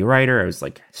cast, but maybe writer. I was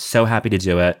like so happy to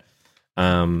do it.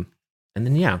 And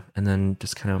then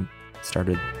just kind of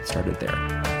started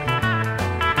there.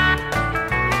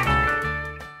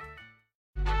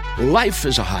 Life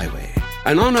is a highway,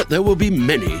 and on it there will be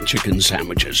many chicken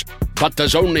sandwiches. But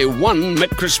there's only one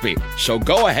McCrispy. So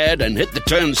go ahead and hit the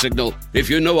turn signal if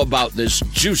you know about this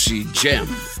juicy gem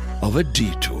of a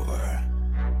detour.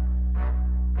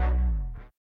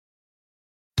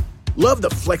 Love the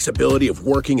flexibility of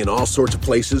working in all sorts of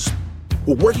places?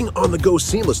 Well, working on the go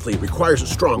seamlessly requires a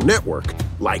strong network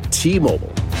like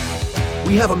T-Mobile.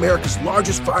 We have America's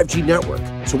largest 5G network,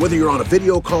 so whether you're on a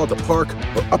video call at the park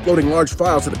or uploading large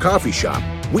files at the coffee shop,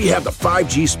 we have the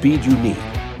 5G speed you need.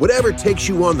 Whatever takes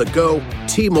you on the go,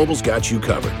 T-Mobile's got you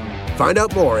covered. Find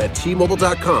out more at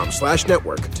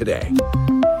T-Mobile.com/network today.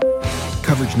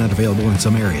 Coverage not available in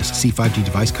some areas. See 5G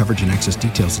device coverage and access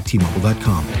details at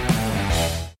T-Mobile.com.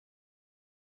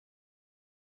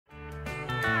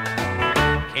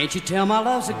 Can't you tell my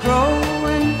love's a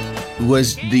growing?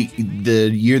 Was the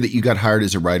year that you got hired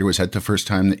as a writer, was that the first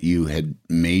time that you had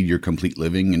made your complete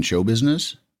living in show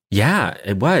business? Yeah,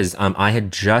 it was. I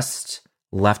had just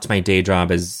left my day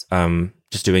job as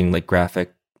just doing like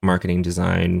graphic marketing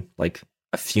design like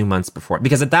a few months before,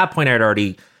 because at that point I had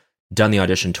already done the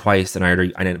audition twice,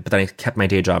 and but then I kept my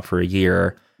day job for a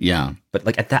year. Yeah,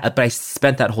 but I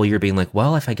spent that whole year being like,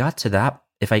 well, if I got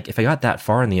that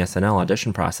far in the SNL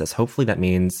audition process, hopefully that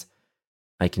means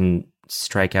I can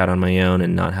strike out on my own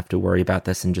and not have to worry about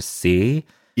this and just see.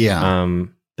 Yeah.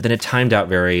 But then it timed out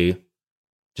very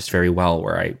well,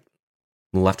 where I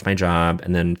left my job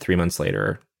and then 3 months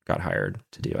later got hired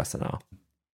to do SNL.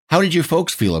 How did your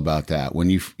folks feel about that? When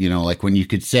when you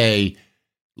could say,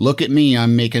 look at me,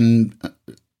 I'm making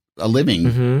a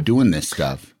living doing this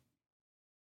stuff.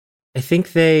 I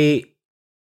think they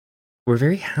were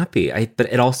very happy.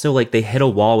 But it also like they hit a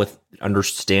wall with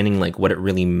understanding like what it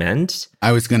really meant.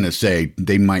 I was going to say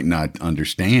they might not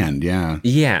understand. Yeah.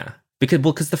 Yeah.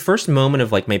 Because the first moment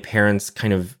of like my parents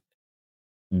kind of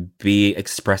be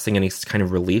expressing any kind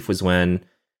of relief was when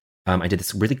I did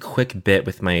this really quick bit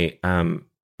with my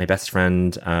my best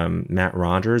friend Matt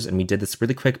Rogers, and we did this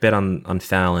really quick bit on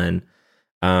Fallon.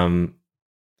 And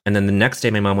then the next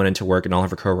day my mom went into work, and all of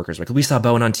her coworkers were like, we saw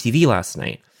Bowen on TV last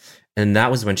night. And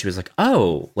that was when she was like,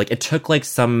 oh, like it took like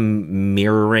some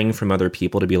mirroring from other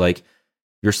people to be like,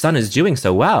 your son is doing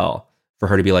so well, for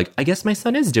her to be like, I guess my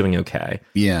son is doing okay.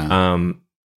 Yeah.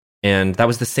 And that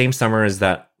was the same summer as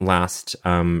that last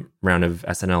round of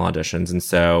SNL auditions. And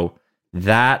so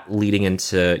that leading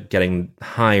into getting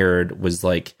hired was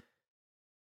like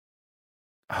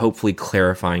hopefully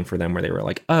clarifying for them, where they were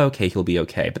like, oh, okay, he'll be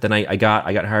okay. But then I got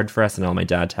hired for SNL. My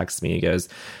dad texts me, he goes,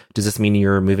 does this mean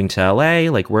you're moving to LA?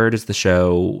 Like, where does the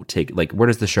show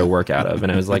work out of?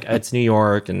 And I was like, it's New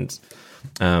York. And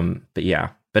but yeah,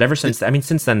 but ever since,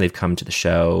 since then they've come to the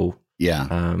show. Yeah.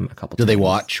 A couple times. Do they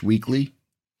watch weekly?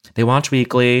 They watch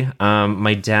weekly.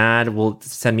 My dad will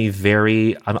send me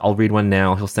I'll read one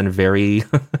now. He'll send very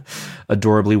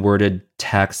adorably worded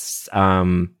texts.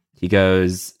 He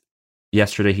goes,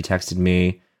 yesterday he texted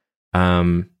me,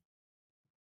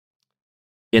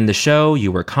 in the show,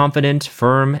 you were confident,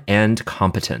 firm, and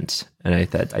competent. And I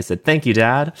said, thank you,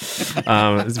 Dad. It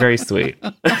was very sweet.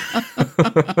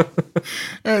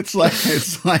 It's like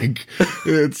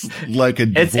a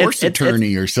divorce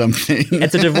attorney or something.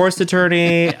 It's a divorce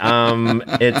attorney.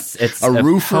 It's a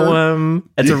roofer. Poem.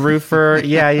 It's a roofer.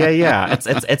 Yeah.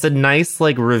 It's a nice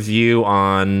like review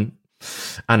on,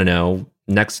 I don't know,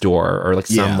 Nextdoor or like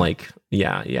some like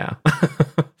yeah.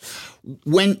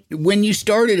 When you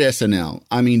started SNL,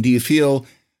 do you feel,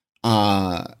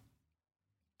 I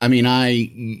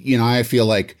feel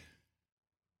like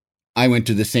I went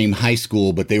to the same high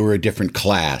school, but they were a different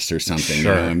class or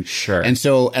something. Sure.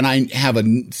 And I have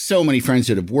so many friends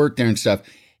that have worked there and stuff.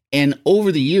 And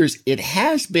over the years, it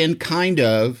has been kind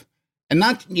of, and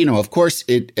not, of course,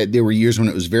 there were years when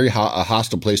it was very a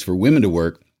hostile place for women to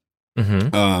work.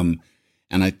 Mm-hmm.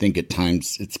 And I think at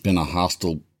times it's been a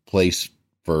hostile place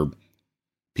for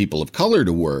people of color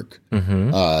to work, with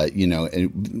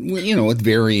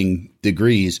varying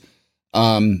degrees.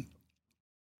 Something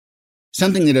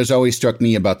that has always struck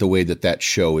me about the way that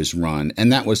show is run,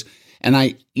 and that was,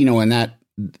 the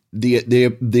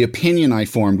opinion I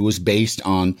formed was based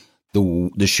on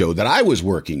the show that I was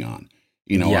working on.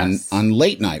 you know, on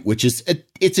late night, which is,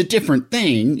 it's a different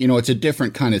thing, you know, it's a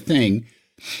different kind of thing.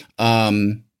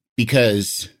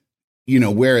 Because, you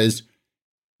know, whereas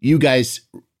you guys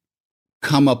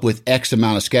come up with X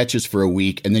amount of sketches for a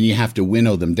week and then you have to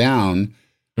winnow them down.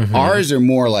 Ours are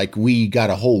more like we got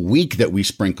a whole week that we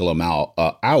sprinkle them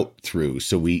out through.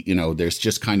 So we, you know, there's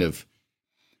just kind of,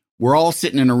 we're all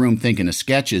sitting in a room thinking of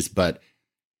sketches, but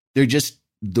they're just,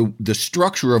 the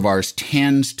structure of ours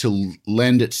tends to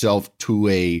lend itself to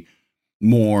a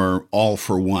more all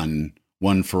for one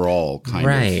for all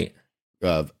kind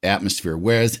of atmosphere.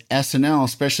 Whereas SNL,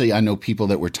 especially, I know people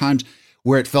that were times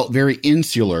where it felt very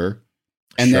insular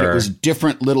and that it was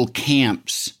different little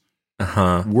camps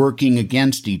working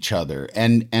against each other.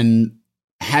 And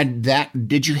had that,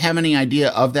 did you have any idea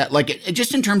of that? Like,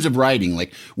 just in terms of writing,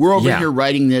 like we're over here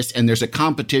writing this and there's a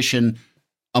competition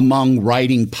among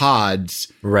writing pods,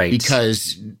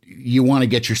 because you want to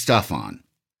get your stuff on.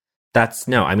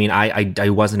 I mean, I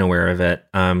wasn't aware of it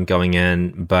going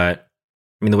in, but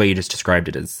I mean, the way you just described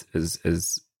it is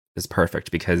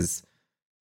perfect, because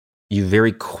you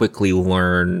very quickly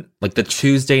learn, like, the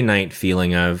Tuesday night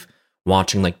feeling of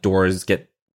watching like doors get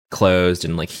closed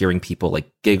and like hearing people like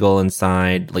giggle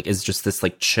inside, like, is just this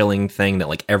like chilling thing that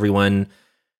like everyone,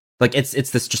 like, it's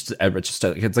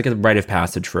like a rite of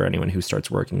passage for anyone who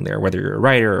starts working there, whether you're a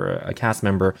writer or a cast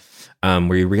member,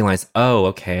 where you realize, oh,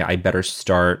 okay, I better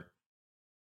start,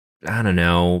 I don't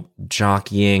know,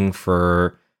 jockeying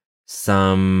for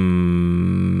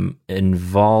some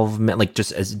involvement, like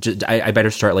I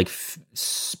better start like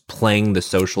playing the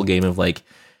social game of like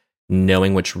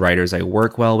knowing which writers I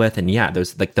work well with. And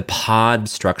there's like the pod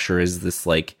structure is this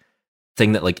like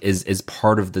thing that like is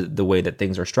part of the way that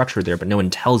things are structured there, but no one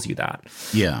tells you that.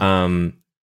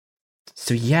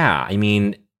 So I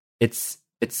mean, it's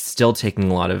still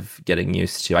taking a lot of getting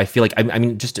used to. I feel like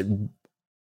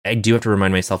I do have to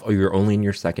remind myself, oh, you're only in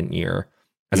your second year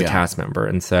as a cast member,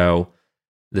 and so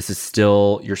this is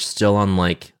you're still on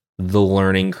like the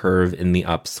learning curve in the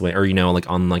upswing, or, you know, like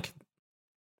on like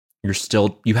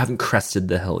you haven't crested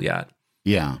the hill yet.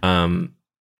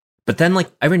 But then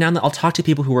like every now and then I'll talk to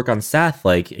people who work on Seth,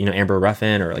 like, you know, Amber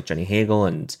Ruffin or like Jenny Hagel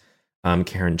and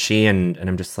Karen Chi, and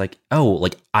I'm just like, oh,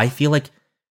 like I feel like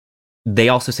they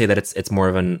also say that it's more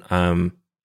of an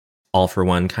all for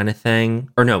one kind of thing,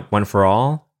 or no, one for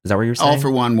all. Is that what you're saying? All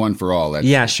for one for all.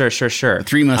 That's sure.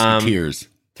 Three Musketeers.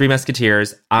 Three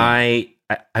Musketeers. Yeah.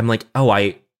 I'm like, oh,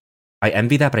 I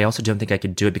envy that, but I also don't think I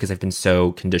could do it because I've been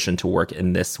so conditioned to work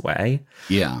in this way.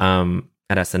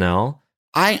 At SNL.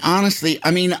 I honestly,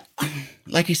 I mean,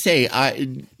 like you say,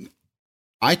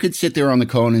 I could sit there on the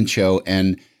Conan show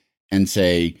and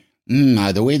say,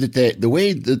 the way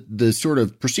the sort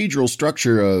of procedural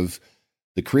structure of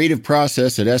the creative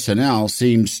process at SNL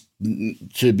seems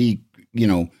to be, you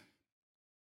know,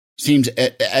 seems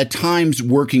at times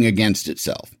working against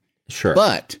itself. Sure.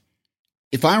 But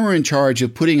if I were in charge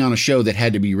of putting on a show that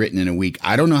had to be written in a week,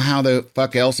 I don't know how the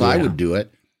fuck else I would do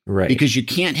it. Right. Because you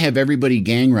can't have everybody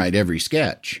gang write every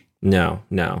sketch. No.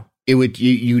 It would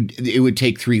it would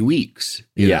take 3 weeks.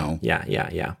 You know? Yeah.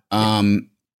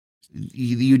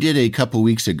 You did a couple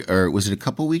weeks ago, or was it a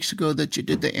couple weeks ago that you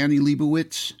did the Annie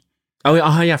Leibovitz? Oh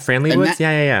yeah, Fran Lebowitz.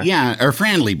 Yeah, or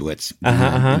Fran Lebowitz.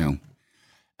 You know.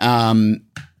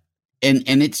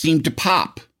 And it seemed to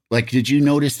pop. Like, did you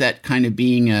notice that kind of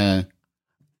being a?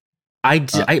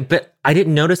 But I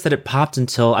didn't notice that it popped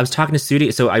until I was talking to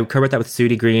Sudi. So I covered that with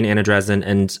Sudi Green, Anna Dresden,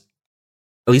 and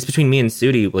at least between me and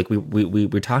Sudi, like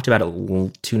we talked about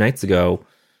it 2 nights ago,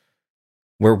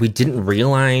 where we didn't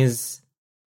realize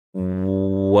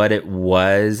what it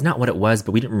was, not what it was,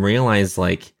 but we didn't realize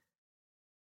like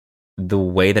the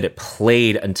way that it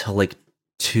played until like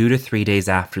 2 to 3 days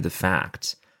after the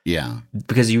fact. Yeah,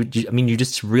 because you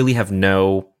just really have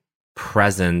no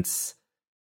presence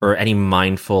or any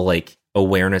mindful like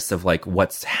awareness of like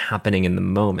what's happening in the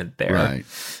moment there. Right.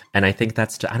 And I think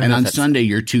that's, I don't know. And on Sunday,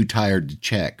 you're too tired to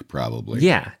check, probably.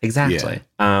 Yeah, exactly.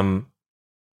 Yeah.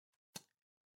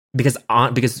 Because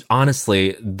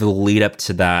honestly, the lead up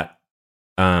to that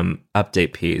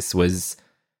update piece was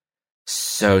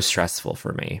so stressful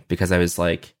for me, because I was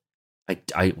like,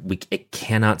 it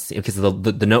cannot see, because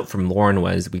the note from Lauren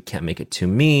was, we can't make it too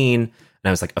mean. And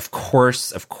I was like, of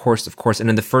course. And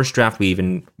in the first draft, we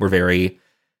even were very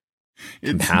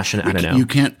compassionate. I don't know. You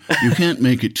can't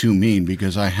make it too mean,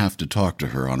 because I have to talk to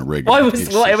her on a regular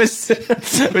basis.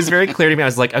 It was very clear to me. I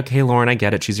was like, okay, Lauren, I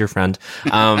get it. She's your friend.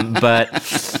 But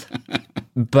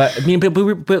I mean,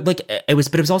 but like, it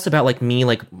was also about like me,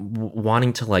 like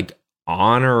wanting to like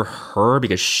honor her,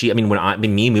 because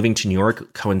me moving to New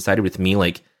York coincided with me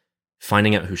like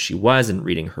finding out who she was and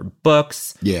reading her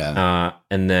books. Yeah.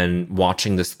 And then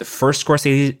watching the first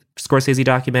Scorsese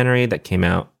documentary that came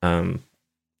out in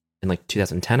like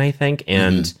 2010, I think.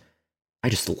 And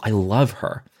I love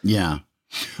her. Yeah.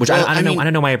 Which I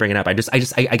don't know why I bring it up. I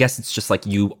guess it's just like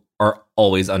you are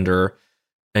always under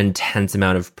an intense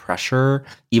amount of pressure,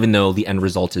 even though the end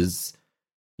result is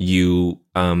you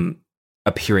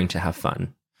appearing to have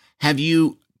fun. Have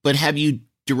you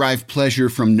derived pleasure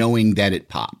from knowing that it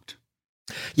popped?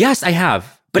 Yes, I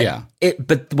have. But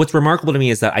but what's remarkable to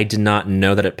me is that I did not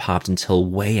know that it popped until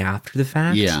way after the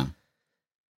fact. Yeah.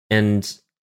 And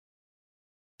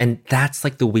that's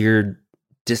like the weird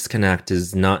disconnect,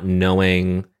 is not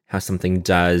knowing how something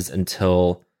does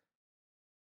until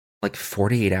like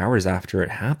 48 hours after it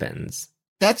happens.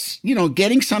 That's,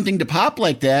 getting something to pop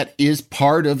like that is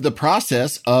part of the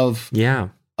process of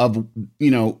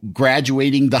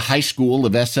graduating the high school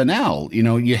of SNL.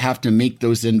 You have to make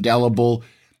those indelible,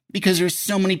 because there's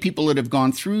so many people that have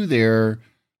gone through there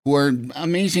who are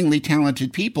amazingly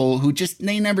talented people who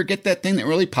they never get that thing that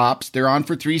really pops. They're on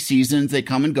for 3 seasons. They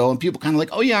come and go, and people kind of like,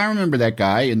 oh yeah, I remember that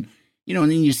guy. And,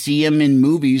 and then you see him in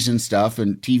movies and stuff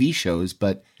and TV shows.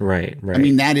 But right. I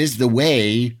mean, that is the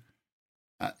way.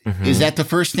 Is that the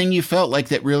first thing you felt like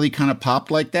that really kind of popped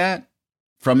like that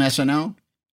from SNL?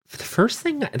 The first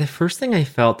thing I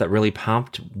felt that really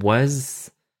popped was,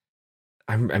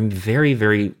 I'm very,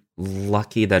 very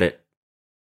lucky that it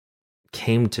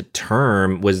came to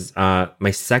term, was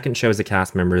my second show as a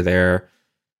cast member there.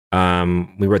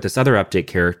 We wrote this other update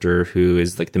character who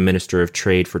is like the Minister of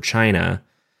Trade for China.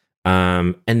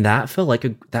 And that felt like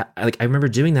I remember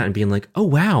doing that and being like, oh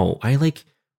wow, I like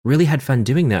really had fun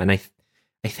doing that. And I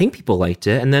think people liked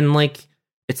it. And then like,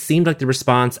 it seemed like the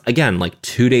response, again, like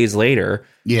 2 days later,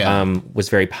 was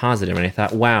very positive. And I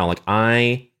thought, wow, like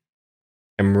I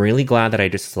am really glad that I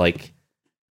just like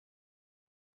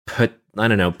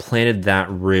planted that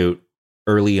root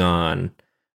early on.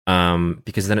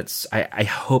 Because then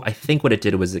I think what it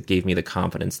did was it gave me the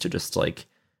confidence to just like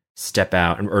step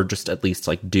out or just at least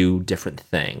like do different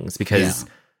things, because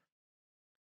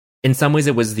in some ways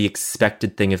it was the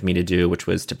expected thing of me to do, which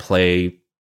was to play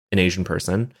an Asian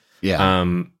person. Yeah.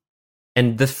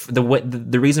 And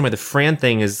the reason why the Fran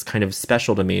thing is kind of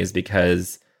special to me is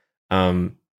because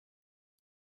I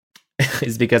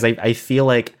feel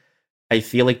like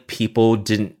people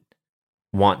didn't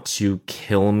want to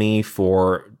kill me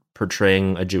for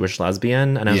portraying a Jewish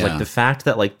lesbian, and I was like, the fact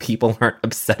that like people aren't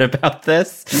upset about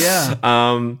this,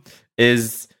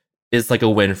 is like a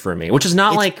win for me. Which is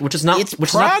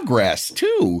progress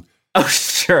too. Oh,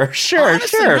 sure.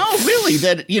 Honestly, no, really,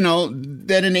 that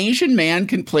an Asian man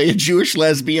can play a Jewish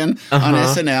lesbian on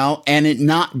SNL and it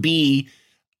not be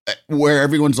where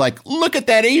everyone's like, look at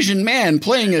that Asian man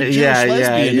playing a Jewish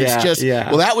lesbian. It's just,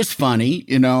 well, that was funny,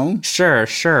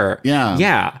 Sure.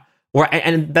 Yeah.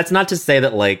 And that's not to say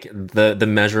that like the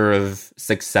measure of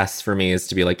success for me is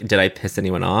to be like, did I piss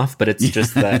anyone off? But it's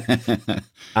just that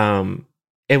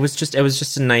it was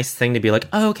just a nice thing to be like,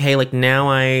 oh, okay, like now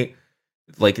I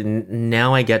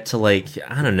get to like,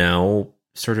 I don't know,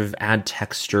 sort of add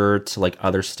texture to like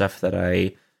other stuff that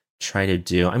I try to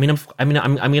do. I'm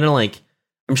gonna like,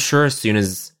 I'm sure as soon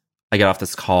as I get off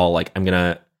this call, like I'm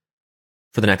gonna,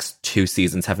 for the next 2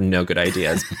 seasons, have no good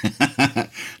ideas.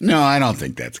 No, I don't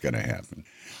think that's gonna happen.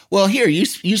 Well, here you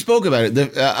spoke about it,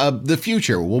 the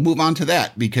future. We'll move on to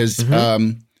that because,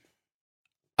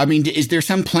 is there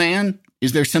some plan?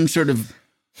 Is there some sort of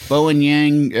Bo and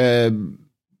Yang,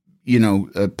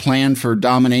 a plan for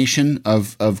domination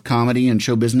of comedy and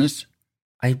show business?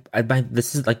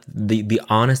 This is like the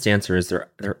honest answer is there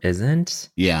isn't.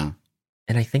 Yeah.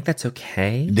 And I think that's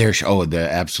okay.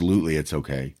 Absolutely, it's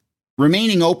okay.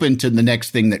 Remaining open to the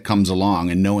next thing that comes along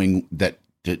and knowing that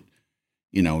to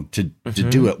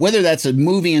do it, whether that's a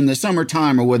movie in the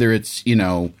summertime or whether it's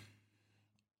whether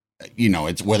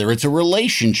it's a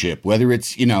relationship, whether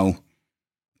it's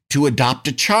to adopt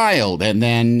a child and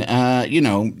then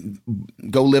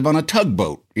go live on a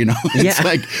tugboat. It's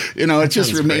like it's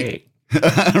just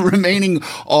remaining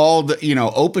all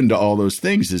the open to all those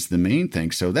things is the main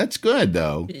thing. So that's good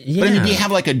though. Yeah. But do you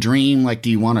have like a dream? Like,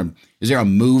 is there a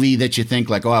movie that you think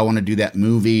like, oh, I want to do that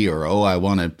movie, or oh, I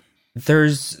want to?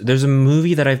 There's a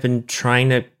movie that I've been trying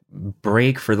to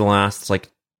break for the last like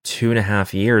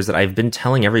 2.5 years that I've been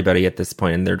telling everybody at this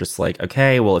point, and they're just like,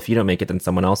 okay, well, if you don't make it, then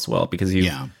someone else will, because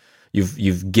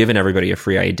you've given everybody a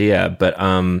free idea. But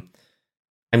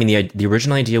the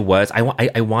original idea was I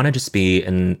want to just be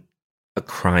in a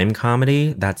crime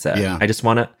comedy. That's it. Yeah. I just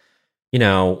want to,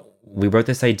 we wrote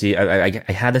this idea.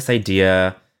 I had this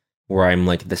idea where I'm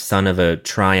like the son of a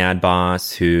triad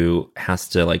boss who has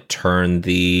to like turn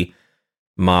the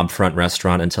mob front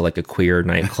restaurant into like a queer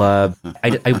nightclub.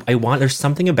 I want, there's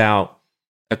something about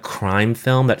a crime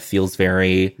film that feels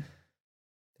very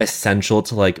essential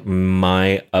to like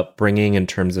my upbringing in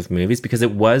terms of movies, because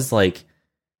it was like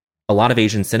a lot of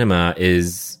Asian cinema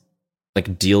is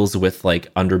like deals with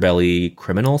like underbelly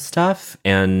criminal stuff,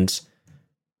 and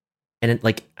it,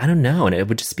 like, I don't know, and it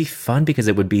would just be fun because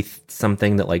it would be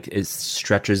something that like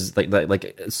stretches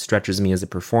me as a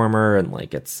performer, and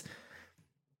like it's,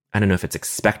 I don't know if it's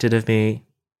expected of me.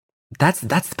 But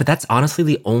that's honestly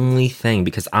the only thing,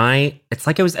 because it's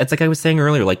like I was saying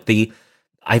earlier, like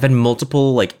I've had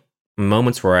multiple like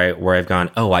moments where I've gone,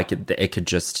 oh, it could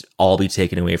just all be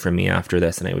taken away from me after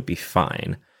this, and I would be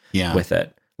fine with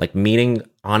it. Like meeting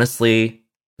Conan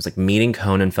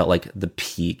felt like the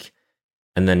peak.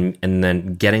 And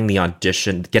then getting the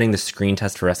audition, getting the screen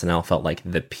test for SNL felt like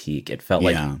the peak. It felt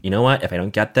like, you know what? If I don't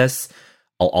get this,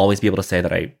 I'll always be able to say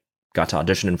that I got to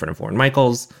audition in front of Lorne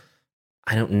Michaels.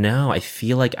 I don't know. I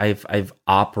feel like I've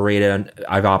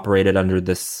operated under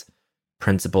this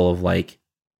principle of like,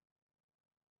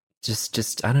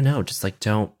 just I don't know, just like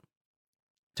don't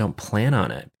plan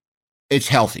on it. It's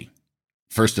healthy.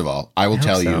 First of all, I will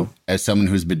tell you, as someone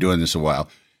who's been doing this a while,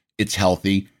 it's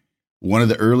healthy. One of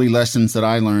the early lessons that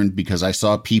I learned, because I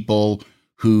saw people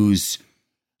whose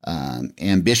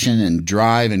ambition and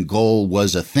drive and goal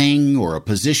was a thing or a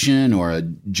position or a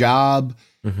job,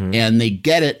 and they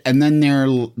get it, and then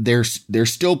they're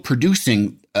still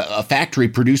producing a factory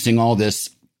producing all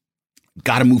this.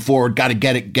 Got to move forward. Got to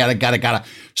get it. Got to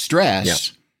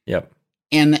stress. Yep.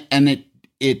 And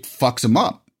it fucks them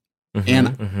up.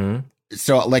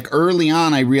 So like early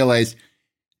on, I realized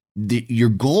your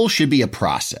goal should be a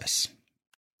process.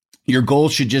 Your goal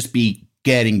should just be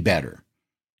getting better,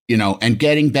 and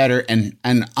getting better. And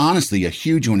honestly, a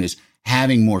huge one is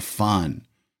having more fun.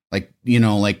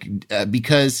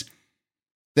 Because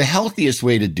the healthiest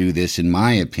way to do this, in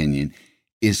my opinion,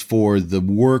 is for the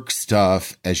work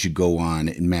stuff as you go on,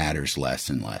 it matters less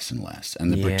and less and less,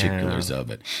 and the particulars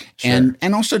of it. Sure.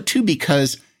 And also too,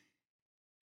 because,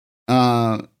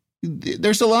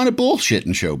 there's a lot of bullshit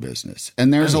in show business,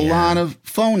 and there's a lot of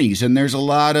phonies, and there's a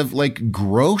lot of like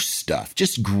gross stuff,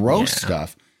 just gross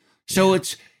stuff. So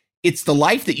it's the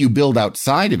life that you build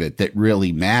outside of it that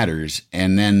really matters.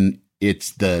 And then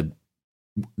it's the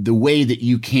way that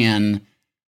you can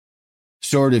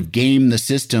sort of game the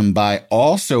system by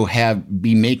also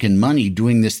be making money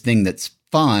doing this thing that's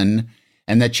fun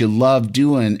and that you love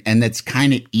doing, and that's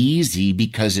kind of easy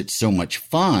because it's so much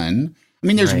fun. I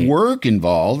mean, there's work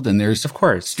involved and there's of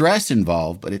course stress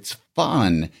involved, but it's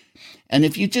fun. And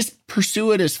if you just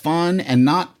pursue it as fun and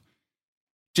not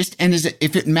just,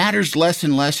 if it matters less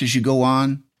and less as you go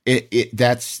on,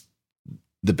 that's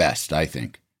the best, I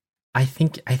think. I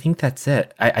think that's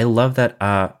it. I love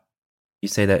that you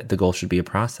say that the goal should be a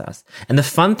process. And the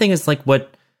fun thing is like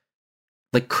what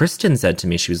like Kristen said to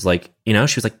me. She was like, you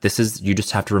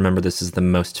just have to remember this is the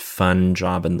most fun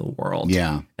job in the world.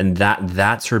 Yeah. And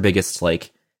that's her biggest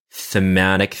like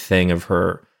thematic thing of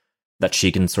her that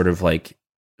she can sort of like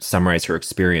summarize her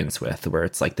experience with, where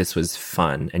it's like, this was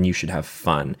fun and you should have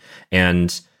fun.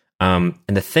 And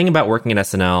the thing about working at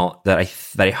SNL that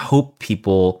I hope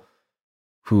people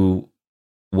who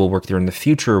will work there in the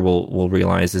future will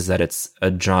realize is that it's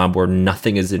a job where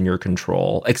nothing is in your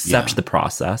control except the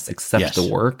process, except the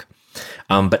work.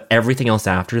 But everything else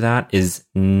after that is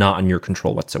not in your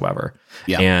control whatsoever.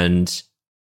 Yeah. And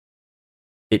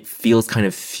it feels kind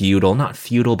of futile, not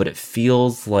futile, but it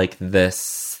feels like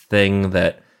this thing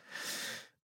that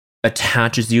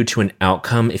attaches you to an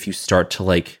outcome if you start to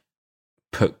like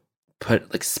put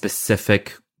like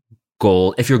specific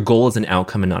goal. If your goal is an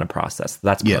outcome and not a process,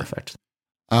 that's perfect.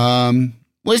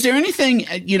 Was there anything,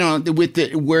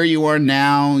 with where you are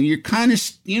now, you're kind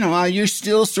of, you're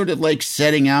still sort of like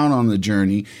setting out on the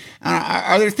journey.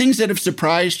 Are there things that have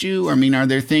surprised you? I mean, are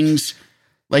there things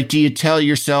like, do you tell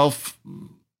yourself,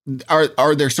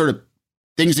 are there sort of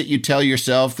things that you tell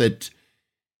yourself that,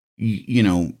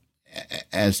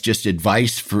 as just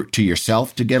advice to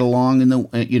yourself to get along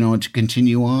to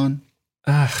continue on?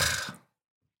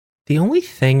 The only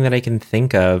thing that I can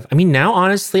think of, I mean, now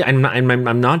honestly,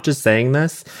 I'm not just saying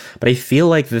this, but I feel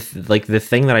like the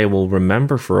thing that I will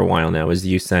remember for a while now is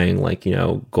you saying like,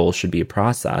 goals should be a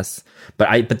process.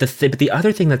 But the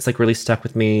other thing that's like really stuck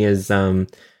with me is I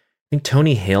think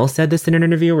Tony Hale said this in an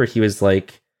interview where he was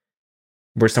like,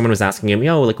 where someone was asking him,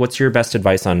 like, what's your best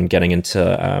advice on getting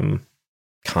into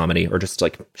comedy or just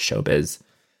like showbiz?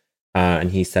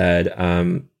 And he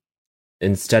said,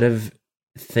 instead of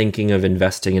thinking of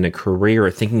investing in a career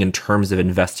or thinking in terms of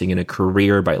investing in a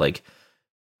career by like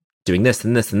doing this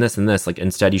and this and this and this. Like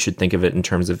instead you should think of it in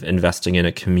terms of investing in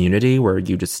a community where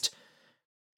you just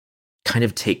kind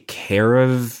of take care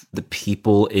of the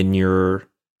people in your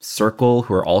circle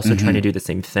who are also trying to do the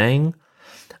same thing.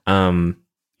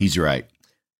 He's right.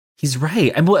 He's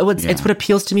right. And it's what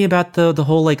appeals to me about the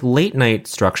whole like late night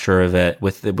structure of it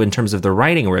in terms of the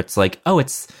writing, where it's like, oh,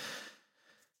 it's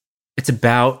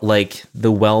about like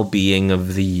the well-being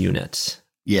of the unit.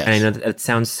 Yes. And I know that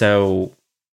sounds so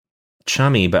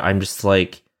chummy, but I'm just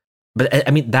like, but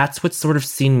I mean, that's what's sort of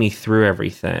seen me through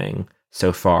everything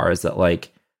so far, is that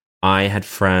like I had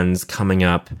friends coming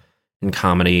up in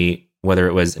comedy, whether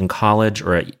it was in college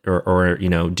or you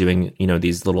know, doing, you know,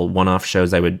 these little one-off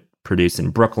shows I would produce in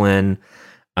Brooklyn.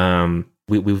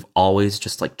 We've always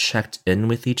just like checked in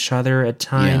with each other at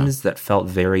times that felt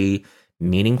very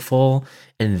meaningful.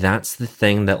 And that's the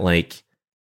thing that like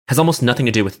has almost nothing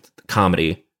to do with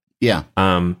comedy. Yeah.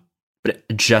 But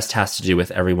it just has to do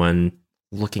with everyone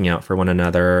looking out for one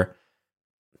another.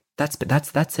 That's it.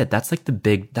 That's like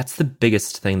the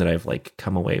biggest thing that I've like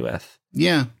come away with.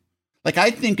 Yeah. Like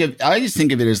I just think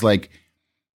of it as like,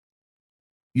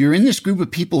 you're in this group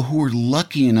of people who are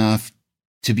lucky enough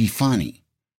to be funny.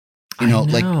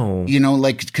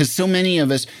 Because so many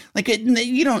of us, like,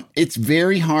 it's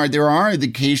very hard. There are the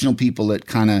occasional people that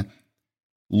kind of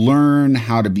learn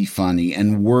how to be funny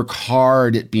and work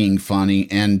hard at being funny.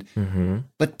 And,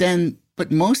 but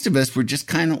most of us were just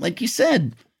kind of, like you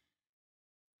said,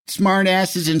 smart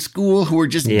asses in school who were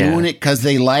just doing it because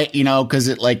they like, because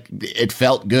it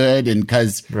felt good and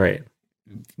because, right.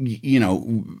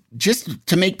 Just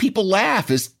to make people laugh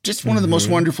is just one of the most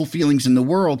wonderful feelings in the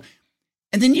world.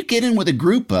 And then you get in with a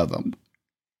group of them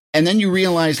and then you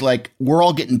realize like, we're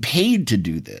all getting paid to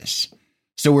do this.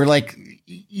 So we're like,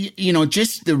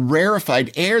 just the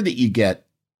rarefied air that you get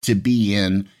to be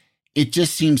in, it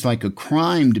just seems like a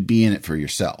crime to be in it for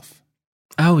yourself.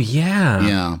 Oh yeah.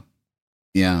 Yeah.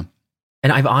 Yeah.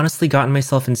 And I've honestly gotten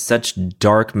myself in such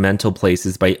dark mental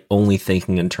places by only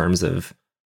thinking in terms of,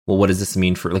 well, what does this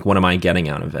mean for, like, what am I getting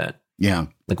out of it? Yeah.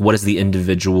 Like, what is the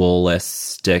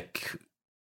individualistic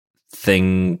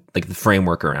thing, like the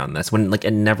framework around this, when like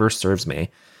it never serves me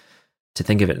to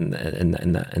think of it in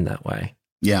that way.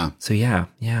 Yeah. So yeah.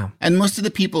 And most of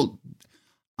the people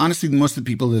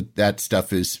that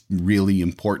stuff is really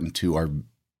important to are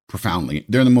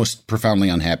they're the most profoundly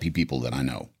unhappy people that I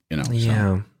know, Yeah.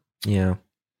 So. Yeah.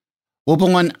 Well,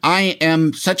 Bhuwan, I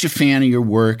am such a fan of your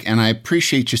work, and I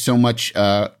appreciate you so much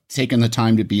taking the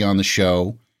time to be on the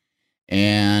show.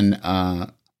 And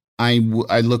I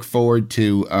look forward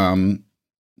to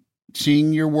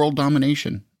seeing your world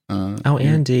domination.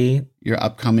 Andy. Your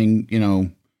upcoming,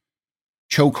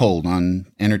 chokehold on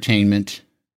entertainment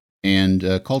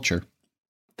and culture.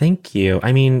 Thank you.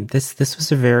 I mean, this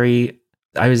was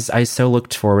I so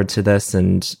looked forward to this,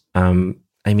 and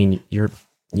I mean,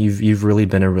 You've really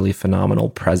been a really phenomenal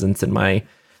presence in my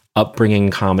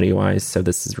upbringing comedy-wise, so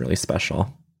this is really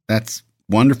special. That's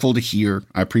wonderful to hear.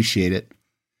 I appreciate it.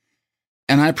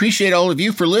 And I appreciate all of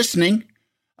you for listening.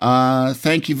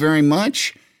 Thank you very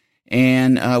much.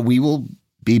 And we will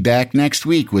be back next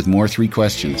week with more 3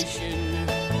 Questions.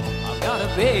 I've got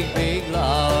a big, big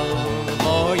love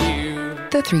for you.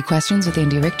 The 3 Questions with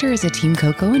Andy Richter is a Team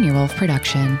Coco and Earwolf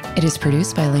production. It is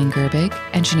produced by Lane Gerbig,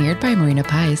 engineered by Marina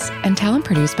Pais, and talent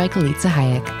produced by Galitza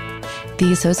Hayek.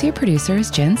 The associate producer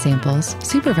is Jen Samples,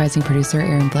 supervising producer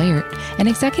Aaron Blair, and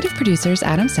executive producers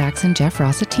Adam Sachs and Jeff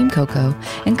Ross at Team Coco,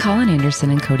 and Colin Anderson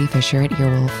and Cody Fisher at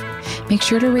Earwolf. Make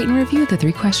sure to rate and review the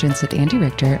 3 Questions with Andy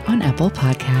Richter on Apple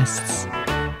Podcasts.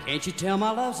 Can't you tell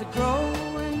my love's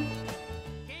a-growing?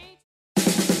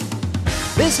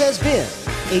 This has been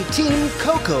a Team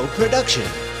Coco production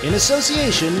in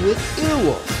association with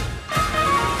Earwolf.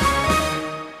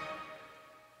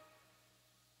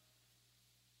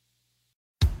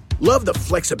 Love the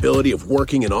flexibility of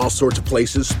working in all sorts of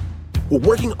places? Well,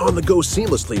 working on the go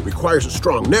seamlessly requires a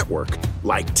strong network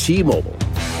like T-Mobile.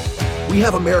 We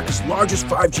have America's largest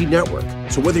 5G network,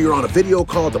 so whether you're on a video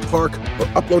call at the park or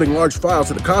uploading large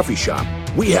files at a coffee shop,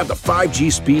 we have the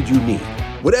 5G speed you need.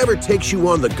 Whatever takes you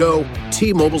on the go,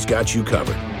 T-Mobile's got you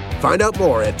covered. Find out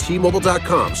more at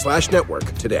T-Mobile.com/network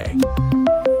today.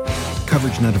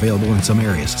 Coverage not available in some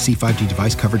areas. See 5G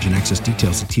device coverage and access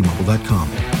details at T-Mobile.com.